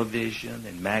 television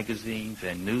and magazines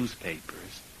and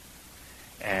newspapers.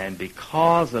 And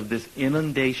because of this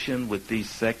inundation with these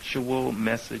sexual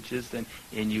messages and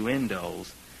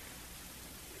innuendos,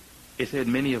 it said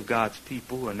many of God's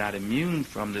people who are not immune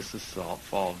from this assault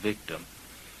fall victim.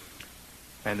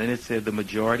 And then it said the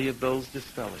majority of those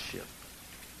disfellowshipped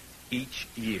each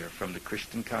year from the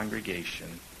Christian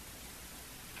congregation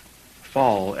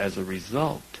fall as a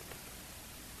result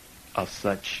of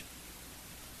such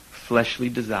fleshly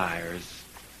desires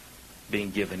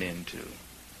being given into.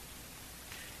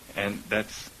 And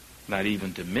that's not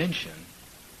even to mention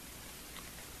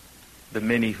the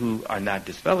many who are not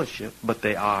disfellowshipped, but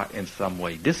they are in some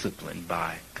way disciplined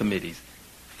by committees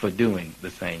for doing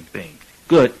the same thing.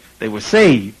 Good, they were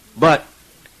saved, but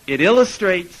it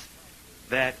illustrates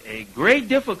that a great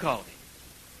difficulty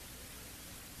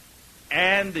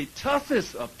and the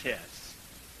toughest of tests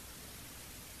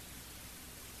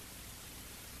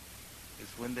is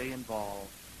when they involve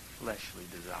fleshly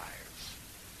desires.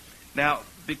 Now,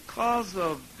 because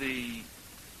of the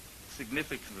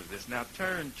significance of this, now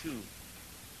turn to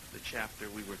the chapter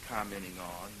we were commenting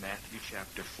on, Matthew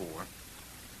chapter 4.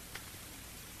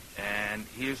 And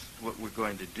here's what we're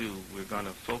going to do. We're going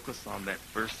to focus on that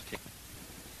first text.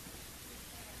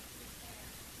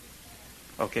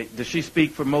 Okay, does she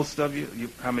speak for most of you?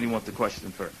 How many want the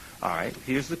question first? All right,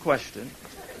 here's the question.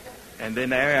 And then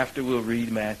thereafter we'll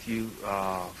read Matthew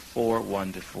 4,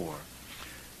 1 to 4.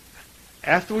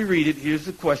 After we read it, here's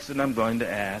the question I'm going to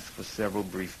ask for several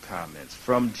brief comments.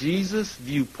 From Jesus'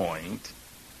 viewpoint,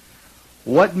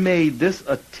 what made this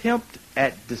attempt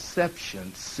at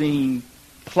deception seem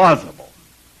plausible?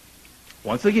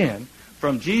 Once again,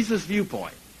 from Jesus'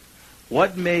 viewpoint,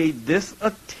 what made this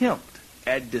attempt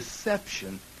at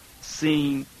deception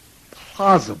seem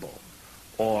plausible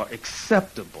or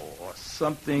acceptable or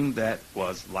something that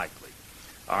was likely?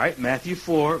 All right, Matthew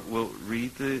 4, we'll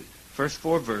read the first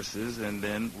 4 verses, and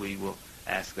then we will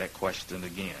ask that question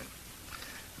again.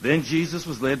 Then Jesus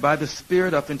was led by the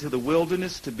Spirit up into the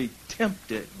wilderness to be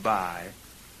tempted by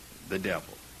the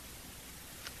devil.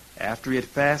 After he had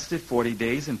fasted 40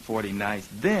 days and 40 nights,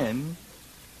 then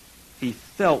he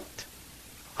felt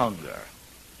hunger.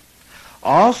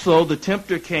 Also the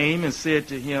tempter came and said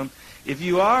to him, if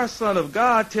you are a son of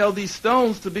God, tell these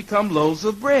stones to become loaves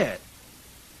of bread.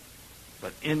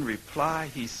 But in reply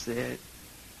he said,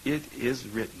 it is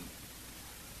written,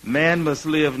 man must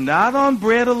live not on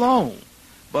bread alone,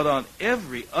 but on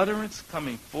every utterance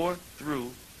coming forth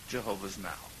through Jehovah's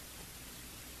mouth.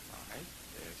 All right,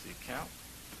 there's the account.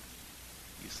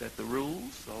 You set the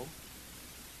rules, so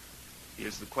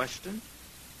here's the question.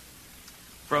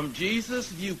 From Jesus'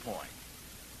 viewpoint,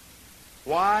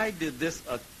 why did this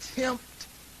attempt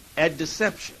at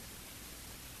deception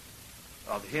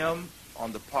of him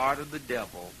on the part of the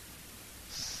devil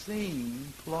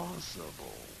seem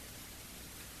plausible?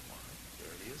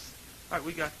 There it is. All right,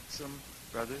 we got some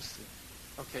brothers.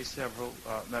 Okay, several.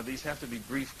 Now, these have to be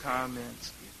brief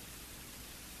comments.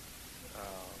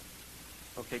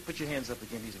 Okay, put your hands up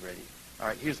again. He's ready. All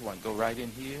right, here's one. Go right in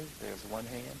here. There's one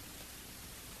hand.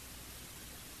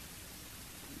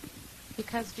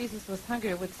 Because Jesus was hungry,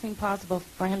 it would seem plausible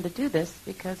for him to do this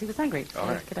because he was hungry. So All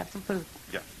right. he could have some food.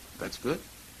 Yeah, that's good.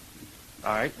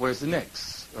 All right, where's the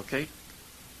next? Okay.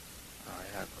 All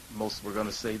right, most we're going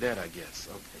to say that, I guess.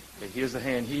 Okay, here's a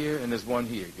hand here, and there's one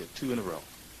here. Get two in a row.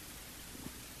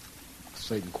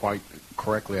 Satan quite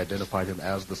correctly identified him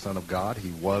as the Son of God.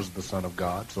 He was the Son of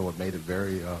God, so it made it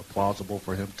very plausible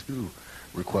for him to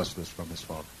request this from his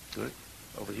Father. Good.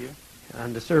 Over here.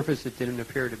 On the surface, it didn't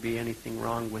appear to be anything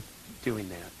wrong with doing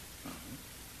that.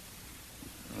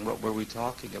 And what were we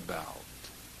talking about?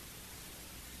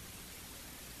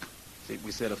 See,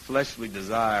 we said a fleshly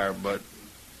desire, but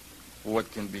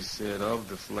what can be said of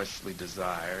the fleshly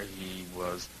desire? He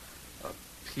was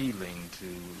appealing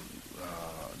to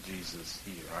Jesus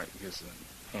here. All right, here's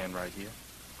a hand right here.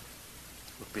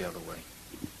 Look the other way.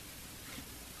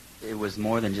 It was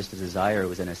more than just a desire, it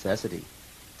was a necessity.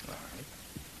 All right.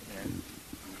 And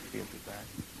feel it back.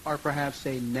 Or perhaps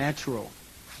a natural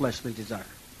fleshly desire.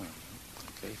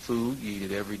 Okay, food, you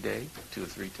eat it every day, 2 or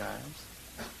 3 times.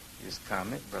 Here's a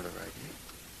comment, brother right here.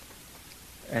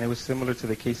 And it was similar to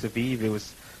the case of Eve. It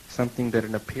was something that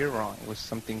didn't appear wrong. It was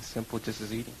something simple, just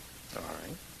as eating. All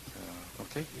right.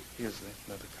 Okay, here's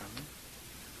another comment.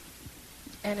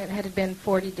 And it had been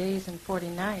 40 days and 40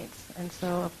 nights. And so,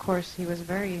 of course, he was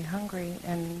very hungry,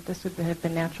 and this would have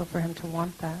been natural for him to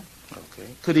want that. Okay.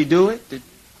 Could he do it?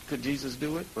 Could Jesus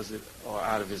do it? Was it or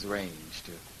out of his range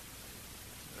to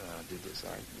do this?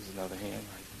 All right, there's another hand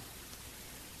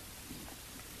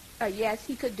right here. Yes,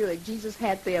 he could do it. Jesus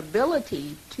had the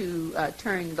ability to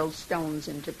turn those stones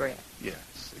into bread.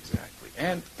 Yes, exactly.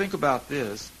 And think about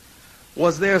this.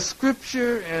 Was there a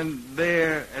scripture, and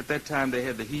there, at that time, they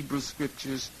had the Hebrew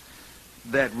scriptures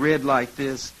that read like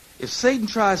this: if Satan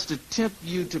tries to tempt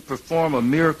you to perform a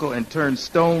miracle and turn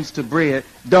stones to bread,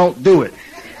 don't do it.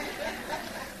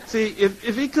 See,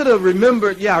 if he could have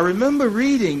remembered, I remember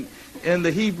reading in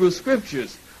the Hebrew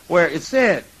scriptures where it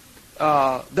said,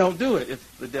 don't do it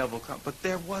if the devil comes. But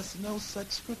there was no such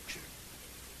scripture.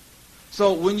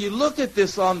 So when you look at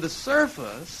this on the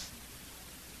surface,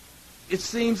 it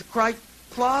seems quite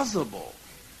plausible.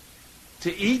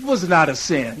 To eat was not a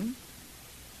sin.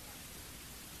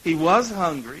 He was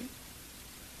hungry.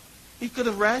 He could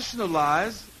have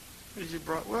rationalized, as you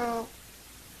brought, well,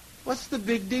 what's the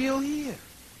big deal here?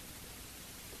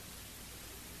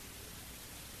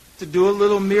 To do a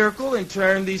little miracle and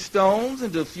turn these stones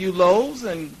into a few loaves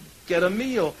and get a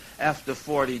meal after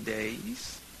 40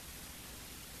 days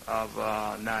of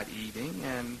not eating.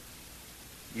 And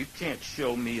you can't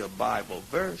show me a Bible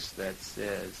verse that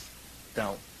says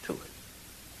don't do it.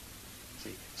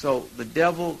 See? So the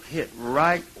devil hit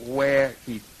right where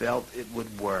he felt it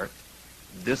would work.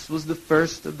 This was the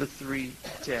first of the 3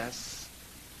 tests.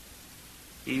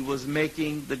 He was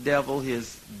making the devil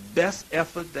his best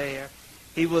effort there.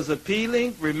 He was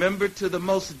appealing, remember, to the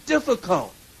most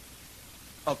difficult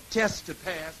of tests to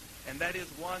pass, and that is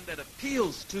one that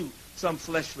appeals to some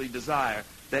fleshly desire,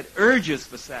 that urges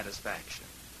for satisfaction.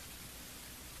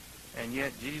 And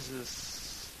yet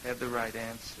Jesus had the right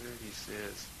answer. He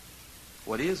says,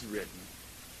 what is written,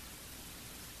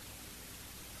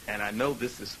 and I know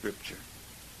this is Scripture.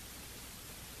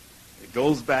 It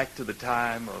goes back to the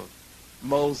time of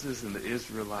Moses and the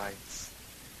Israelites,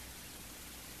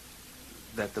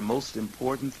 that the most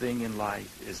important thing in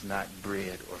life is not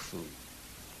bread or food.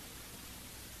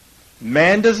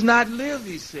 Man does not live,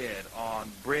 he said,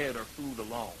 on bread or food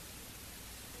alone.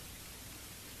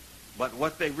 But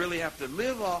what they really have to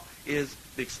live on is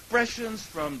the expressions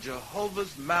from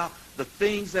Jehovah's mouth, the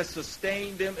things that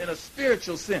sustain them in a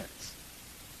spiritual sense.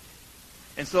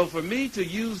 And so for me to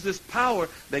use this power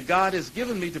that God has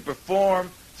given me to perform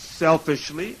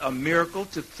selfishly a miracle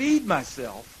to feed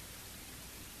myself,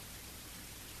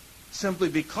 simply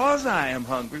because I am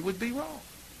hungry, would be wrong.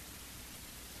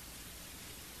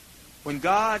 When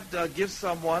God gives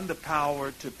someone the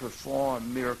power to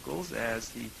perform miracles, as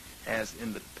he has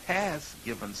in the past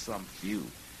given some few,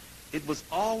 it was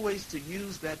always to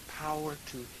use that power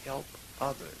to help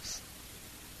others.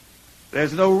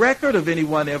 There's no record of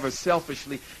anyone ever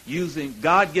selfishly using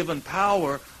God-given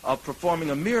power of performing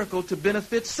a miracle to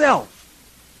benefit self.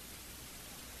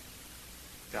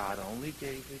 God only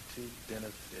gave it to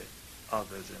benefit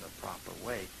others in a proper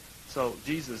way. So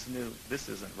Jesus knew this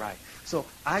isn't right. So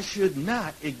I should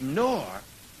not ignore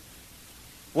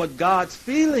what God's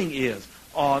feeling is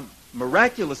on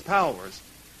miraculous powers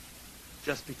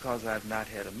just because I've not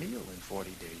had a meal in 40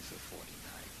 days or 40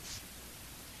 nights.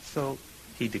 So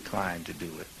he declined to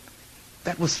do it.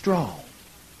 That was strong.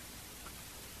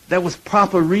 That was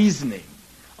proper reasoning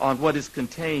on what is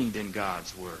contained in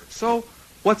God's word. So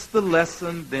what's the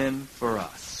lesson then for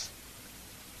us?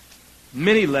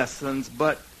 Many lessons,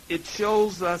 but it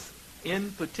shows us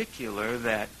in particular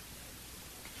that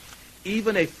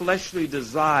even a fleshly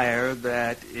desire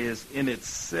that is in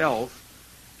itself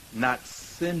not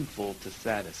sinful to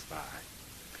satisfy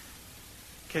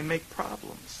can make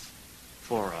problems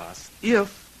for us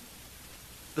if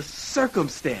the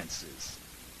circumstances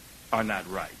are not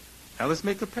right. Now let's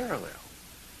make a parallel.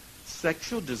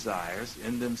 Sexual desires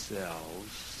in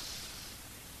themselves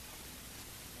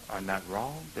are not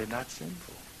wrong. They're not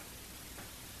sinful.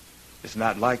 It's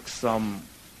not like some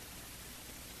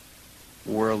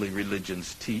worldly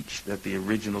religions teach that the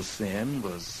original sin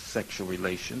was sexual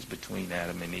relations between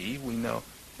Adam and Eve. We know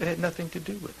it had nothing to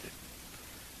do with it.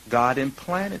 God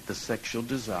implanted the sexual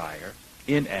desire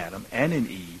in Adam and in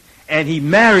Eve, and he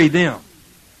married them.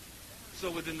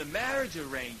 So within the marriage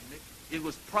arrangement, it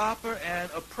was proper and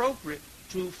appropriate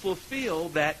to fulfill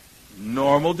that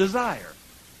normal desire,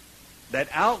 that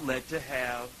outlet to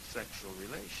have sexual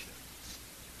relations.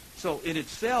 So in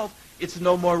itself, it's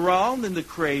no more wrong than the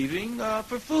craving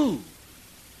for food.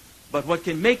 But what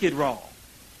can make it wrong?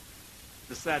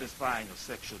 The satisfying of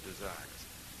sexual desires.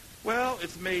 Well,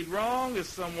 it's made wrong if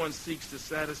someone seeks to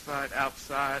satisfy it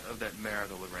outside of that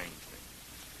marital arrangement.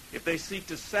 If they seek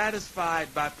to satisfy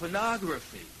it by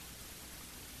pornography.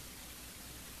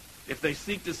 If they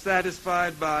seek to satisfy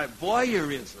it by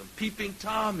voyeurism, peeping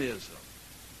Tomism,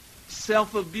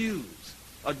 self-abuse,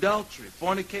 adultery,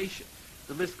 fornication.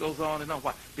 The list goes on and on.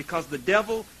 Why? Because the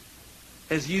devil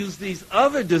has used these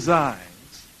other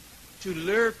designs to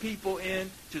lure people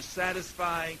into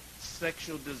satisfying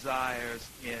sexual desires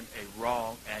in a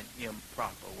wrong and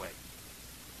improper way.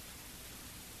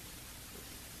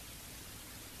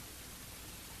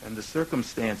 And the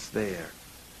circumstance there,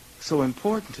 so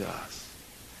important to us,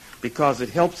 because it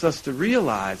helps us to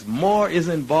realize more is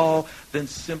involved than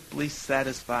simply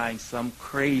satisfying some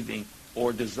craving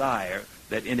or desire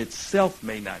that in itself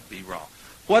may not be wrong.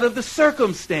 What of the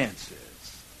circumstances?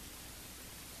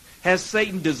 Has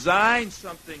Satan designed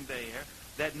something there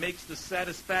that makes the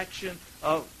satisfaction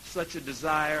of such a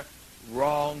desire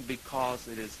wrong because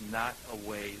it is not a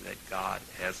way that God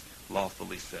has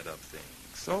lawfully set up things?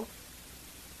 So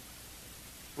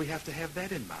we have to have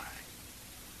that in mind.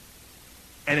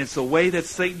 And it's a way that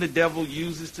Satan, the devil,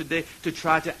 uses today to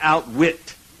try to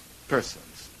outwit persons.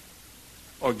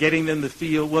 Or getting them to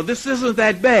feel, well, this isn't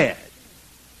that bad.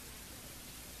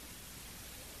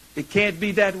 It can't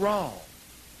be that wrong.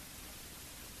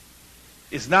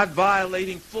 It's not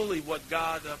violating fully what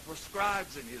God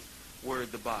prescribes in his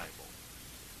word, the Bible.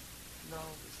 No,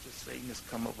 it's just Satan has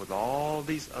come up with all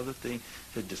these other things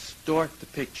to distort the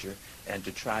picture and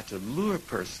to try to lure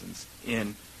persons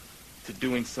in to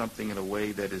doing something in a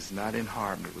way that is not in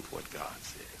harmony with what God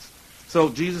says. So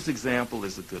Jesus' example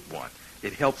is a good one.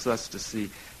 It helps us to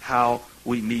see how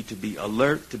we need to be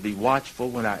alert, to be watchful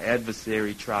when our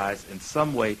adversary tries in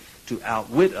some way to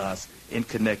outwit us in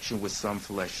connection with some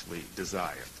fleshly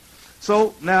desire.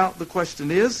 So now the question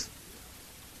is,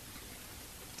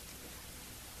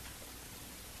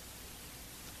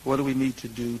 what do we need to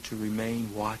do to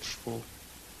remain watchful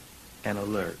and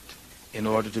alert in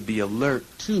order to be alert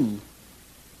to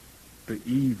the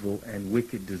evil and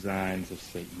wicked designs of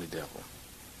Satan the devil?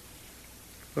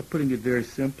 But putting it very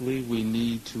simply, we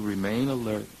need to remain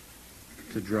alert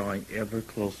to drawing ever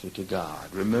closer to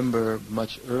God. Remember,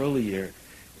 much earlier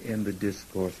in the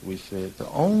discourse we said the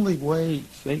only way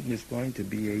Satan is going to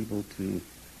be able to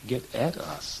get at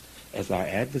us as our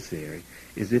adversary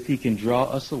is if he can draw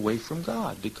us away from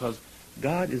God, because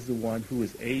God is the one who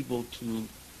is able to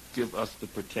give us the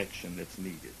protection that's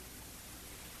needed.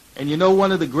 And you know,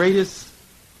 one of the greatest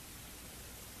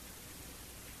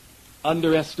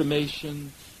underestimations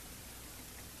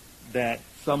that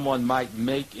someone might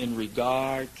make in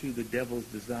regard to the devil's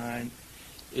design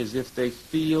is if they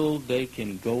feel they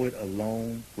can go it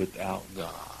alone without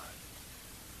God.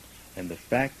 And the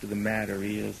fact of the matter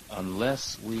is,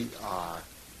 unless we are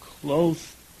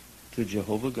close to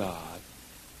Jehovah God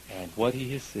and what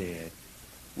he has said,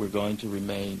 we're going to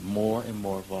remain more and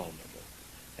more vulnerable.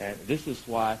 And this is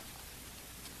why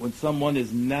when someone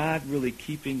is not really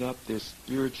keeping up their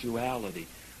spirituality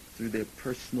through their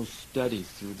personal studies,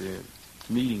 through their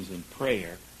meetings and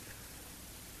prayer,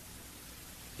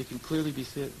 it can clearly be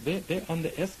said they're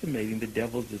underestimating the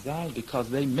devil's design, because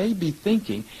they may be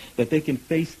thinking that they can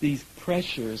face these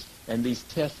pressures and these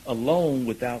tests alone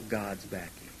without God's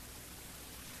backing.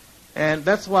 And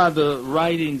that's why the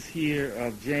writings here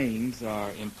of James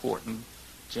are important.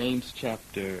 James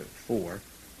chapter 4.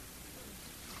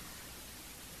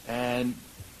 And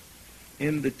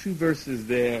in the 2 verses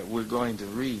there we're going to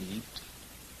read,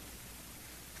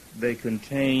 they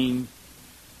contain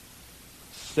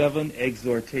 7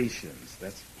 exhortations.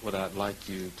 That's what I'd like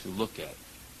you to look at.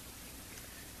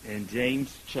 In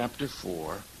James chapter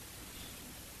 4,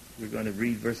 we're going to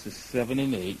read verses 7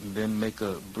 and 8 and then make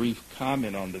a brief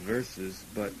comment on the verses.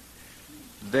 But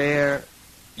there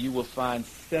you will find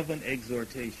 7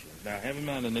 exhortations. Now, have in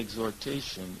mind, an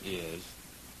exhortation is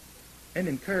an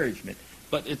encouragement,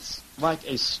 but it's like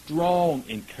a strong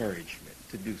encouragement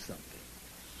to do something.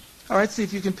 All right, see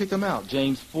if you can pick them out.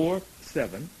 James 4,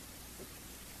 7.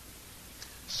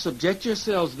 Subject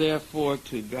yourselves, therefore,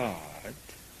 to God,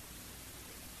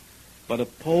 but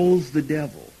oppose the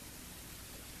devil,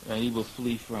 and he will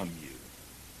flee from you.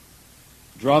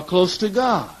 Draw close to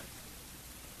God,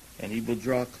 and he will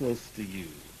draw close to you.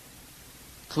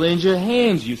 Cleanse your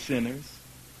hands, you sinners,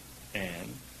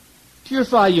 and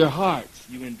purify your hearts,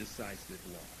 you indecisive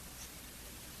ones.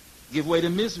 Give way to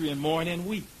misery and mourn and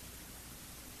weep.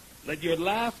 Let your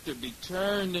laughter be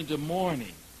turned into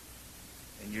mourning,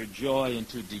 and your joy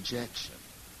into dejection.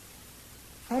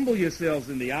 Humble yourselves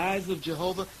in the eyes of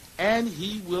Jehovah, and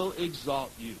he will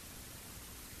exalt you.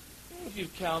 If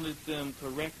you've counted them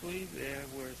correctly, there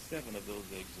were 7 of those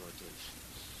exhortations.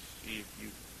 See if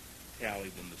you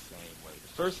tallied them the same way.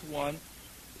 The first one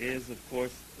is, of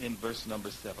course, in verse number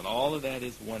 7. All of that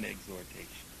is one exhortation.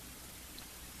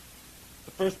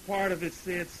 The first part of it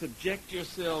said, subject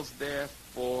yourselves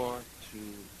therefore to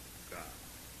God.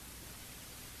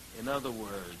 In other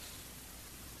words,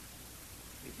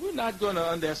 if we're not going to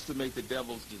underestimate the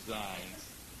devil's designs,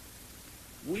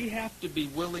 we have to be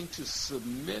willing to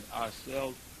submit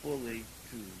ourselves fully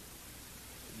to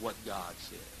what God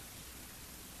says.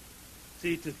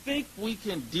 See, to think we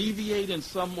can deviate in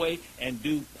some way and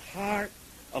do part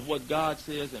of what God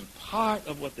says and part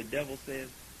of what the devil says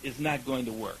is not going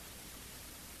to work.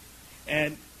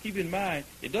 And keep in mind,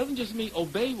 it doesn't just mean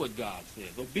obey what God says.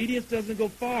 Obedience doesn't go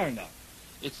far enough.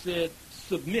 It said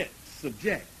submit,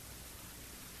 subject.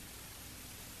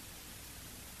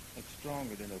 It's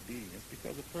stronger than obedience,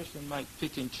 because a person might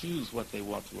pick and choose what they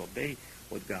want to obey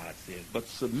what God says. But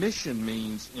submission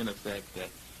means, in effect, that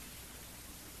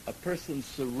a person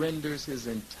surrenders his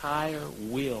entire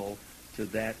will to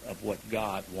that of what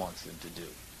God wants him to do.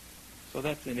 So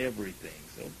that's in everything.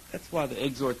 So that's why the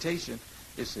exhortation,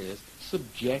 it says,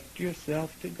 subject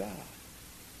yourself to God.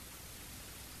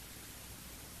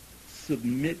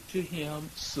 Submit to him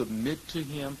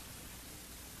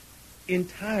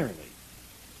entirely,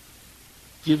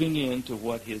 giving in to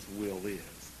what his will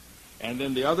is. And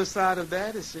then the other side of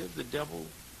that, it says the devil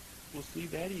will see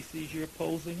that. He sees you're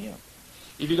opposing him.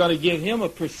 If you're going to give him a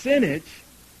percentage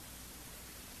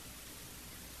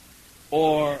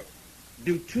or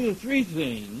do 2 or 3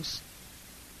 things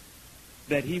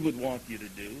that he would want you to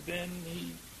do, then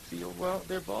he feels, well,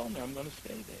 they're vulnerable. I'm going to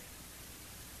stay there.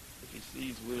 If he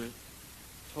sees we're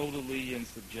totally in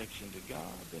subjection to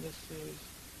God, then it says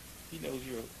he knows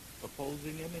you're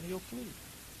opposing him, and he'll flee.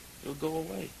 He'll go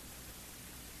away.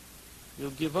 He'll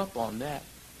give up on that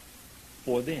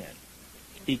for then.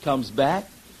 He comes back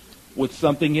with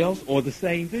something else or the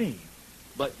same thing.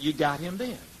 But you got him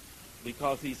then,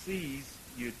 because he sees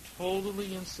you're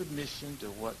totally in submission to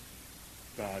what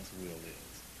God's will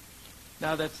is.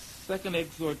 Now, that second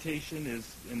exhortation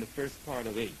is in the first part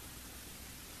of 8.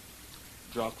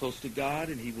 Draw close to God,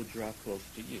 and he will draw close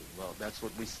to you. Well, that's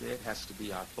what we said has to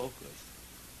be our focus.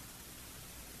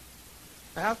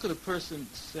 Now, how could a person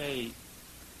say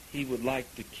he would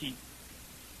like to keep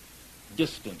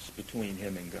distance between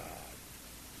him and God?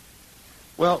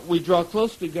 Well, we draw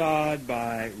close to God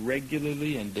by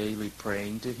regularly and daily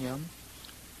praying to him,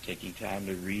 taking time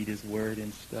to read his word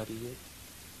and study it,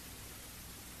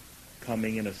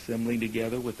 coming and assembling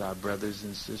together with our brothers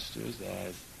and sisters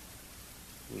as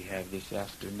we have this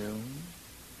afternoon.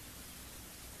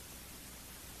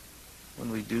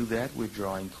 When we do that, we're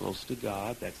drawing close to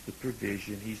God. That's the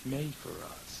provision he's made for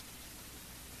us.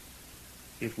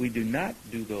 If we do not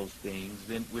do those things,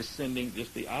 then we're sending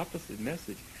just the opposite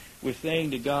message. We're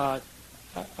saying to God,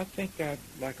 I think I'd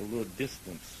like a little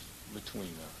distance between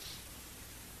us.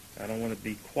 I don't want to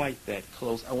be quite that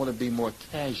close. I want to be more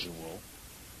casual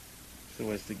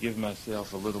so as to give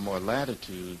myself a little more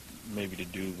latitude maybe to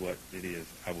do what it is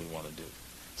I would want to do.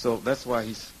 So that's why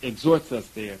he exhorts us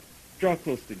there, draw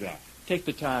close to God. Take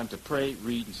the time to pray,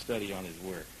 read, and study on his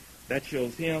word. That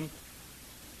shows him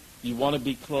you want to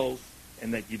be close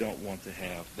and that you don't want to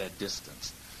have that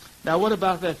distance. Now, what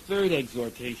about that third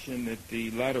exhortation at the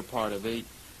latter part of 8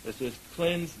 that says,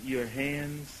 cleanse your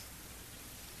hands,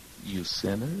 you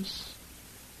sinners?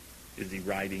 Is he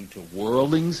writing to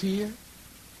worldlings here?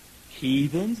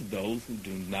 Heathens, those who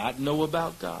do not know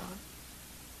about God?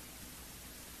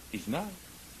 He's not.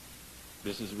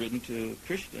 This is written to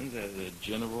Christians as a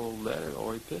general letter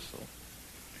or epistle.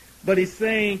 But he's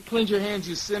saying, cleanse your hands,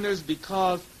 you sinners,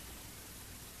 because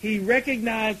he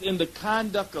recognized in the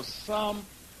conduct of some,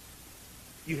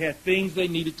 you had things they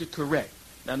needed to correct.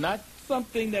 Now, not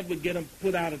something that would get them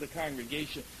put out of the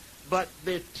congregation, but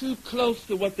they're too close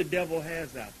to what the devil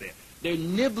has out there. They're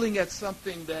nibbling at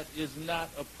something that is not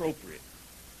appropriate.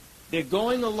 They're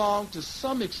going along to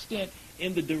some extent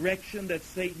in the direction that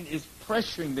Satan is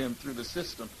pressuring them through the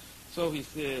system. So he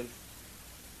says,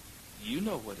 you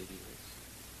know what it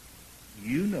is.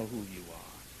 You know who you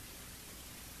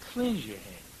are. Cleanse your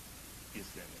hands, you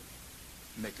sinners.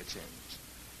 Make a change.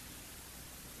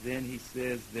 Then he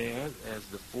says there, as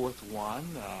the fourth one,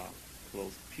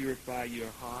 purify your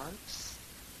hearts.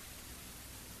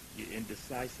 You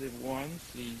indecisive ones,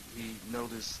 he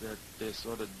noticed that they're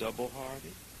sort of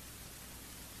double-hearted,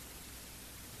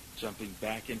 jumping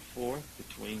back and forth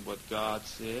between what God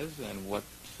says and what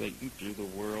Satan through the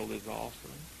world is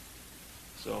offering.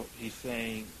 So he's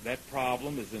saying that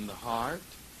problem is in the heart.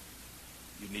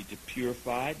 You need to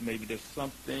purify it. Maybe there's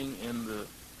something in the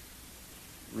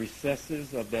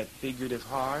recesses of that figurative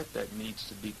heart that needs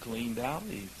to be cleaned out.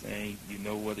 He's saying, you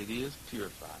know what it is,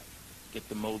 purify it. Get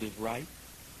the motive right.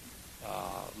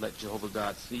 Let Jehovah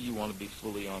God see you want to be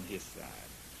fully on his side.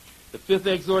 The fifth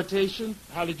exhortation,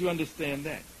 how did you understand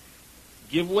that?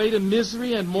 Give way to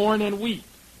misery and mourn and weep.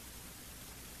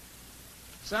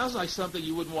 Sounds like something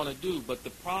you wouldn't want to do, but the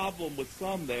problem with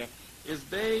some there is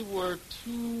they were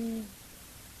too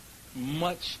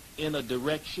much in a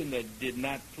direction that did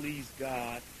not please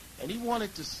God, and he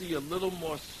wanted to see a little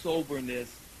more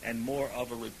soberness and more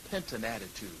of a repentant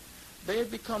attitude. They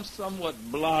had become somewhat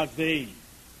blasé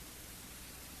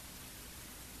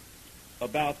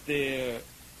about their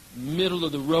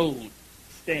middle-of-the-road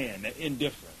stand, their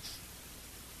indifference.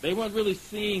 They weren't really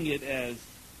seeing it as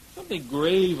something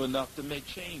grave enough to make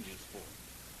changes for.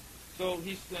 So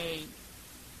he's saying,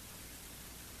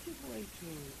 give way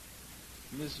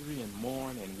to misery and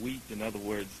mourn and weep. In other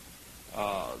words,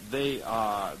 they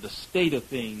are the state of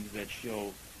things that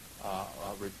show a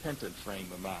repentant frame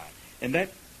of mind. And that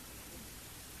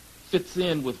fits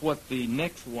in with what the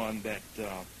next one that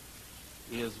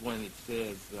is when it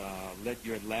says, let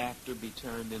your laughter be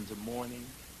turned into mourning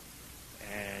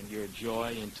and your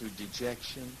joy into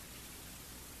dejection.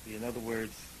 In other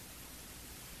words,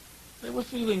 they were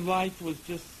feeling life was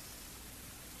just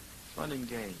fun and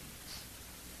games.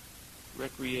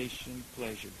 Recreation,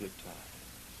 pleasure, good times.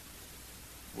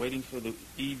 Waiting for the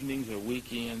evenings or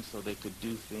weekends so they could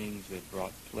do things that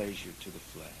brought pleasure to the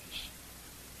flesh.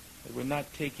 They were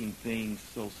not taking things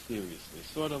so seriously.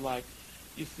 Sort of like,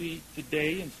 you see,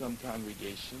 today in some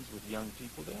congregations with young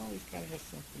people, they always kind of have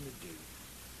something to do.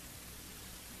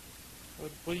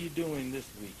 What are you doing this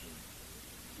weekend?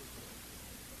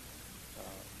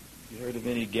 You heard of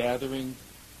any gathering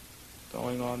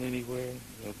going on anywhere?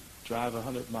 They'll drive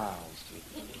 100 miles to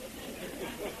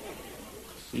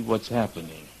see what's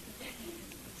happening.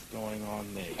 What's going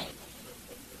on there.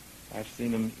 I've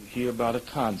seen them hear about a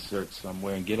concert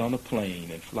somewhere and get on a plane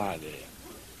and fly there.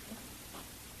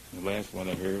 The last one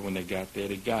I heard, when they got there,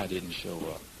 the guy didn't show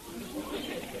up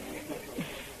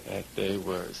that they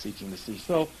were seeking to see.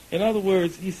 So, in other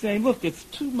words, he's saying, look, it's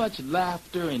too much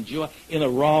laughter and joy in a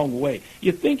wrong way.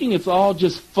 You're thinking it's all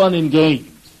just fun and games.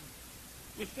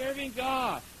 We're serving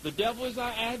God. The devil is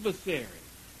our adversary.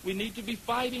 We need to be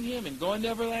fighting him and going to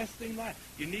everlasting life.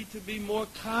 You need to be more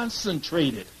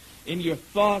concentrated in your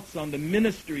thoughts on the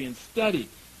ministry and study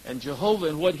and Jehovah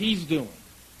and what he's doing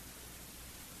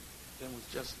than was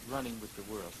just running with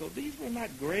the world. So these were not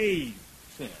grave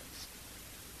sins.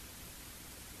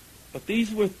 But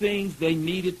these were things they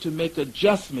needed to make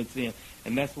adjustments in.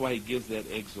 And that's why he gives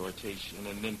that exhortation.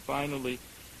 And then finally,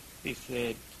 he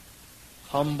said,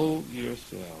 humble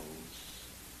yourselves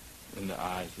in the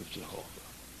eyes of Jehovah,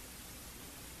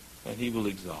 and he will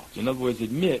exalt you. In other words,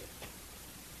 admit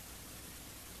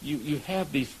you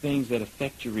have these things that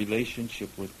affect your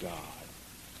relationship with God,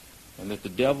 and that the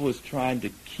devil is trying to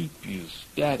keep you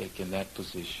static in that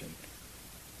position,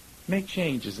 make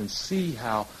changes and see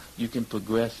how you can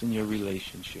progress in your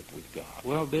relationship with God.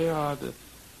 Well, there are the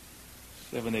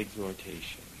 7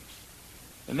 exhortations.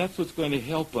 And that's what's going to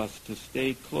help us to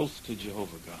stay close to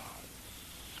Jehovah God.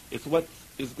 It's what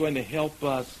is going to help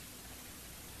us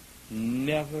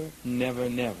never, never,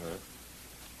 never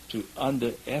to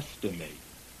underestimate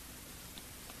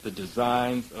the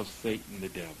designs of Satan the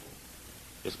devil.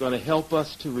 It's going to help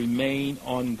us to remain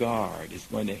on guard. It's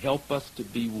going to help us to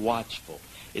be watchful.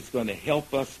 It's going to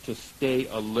help us to stay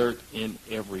alert in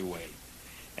every way.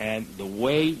 And the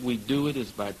way we do it is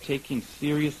by taking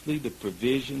seriously the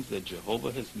provisions that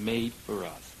Jehovah has made for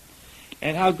us.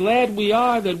 And how glad we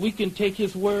are that we can take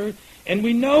his word, and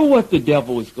we know what the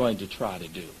devil is going to try to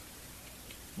do.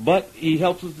 But he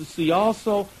helps us to see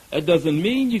also, it doesn't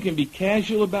mean you can be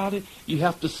casual about it. You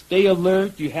have to stay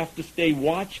alert. You have to stay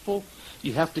watchful.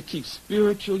 You have to keep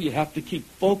spiritual. You have to keep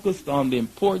focused on the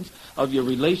importance of your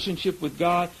relationship with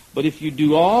God. But if you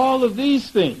do all of these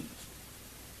things,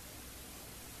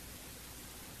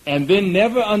 and then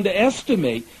never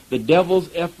underestimate the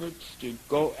devil's efforts to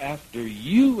go after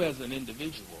you as an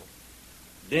individual,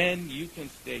 then you can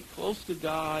stay close to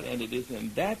God, and it is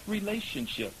in that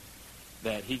relationship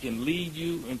that he can lead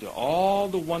you into all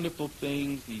the wonderful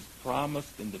things he's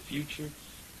promised in the future.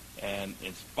 And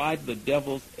in spite of the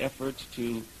devil's efforts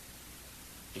to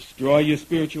destroy your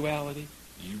spirituality,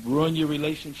 you ruin your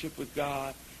relationship with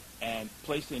God, and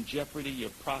place in jeopardy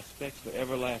your prospects for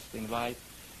everlasting life,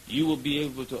 you will be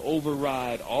able to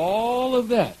override all of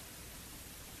that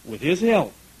with his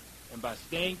help, and by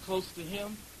staying close to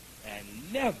him and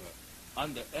never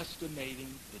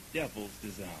underestimating the devil's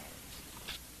desires.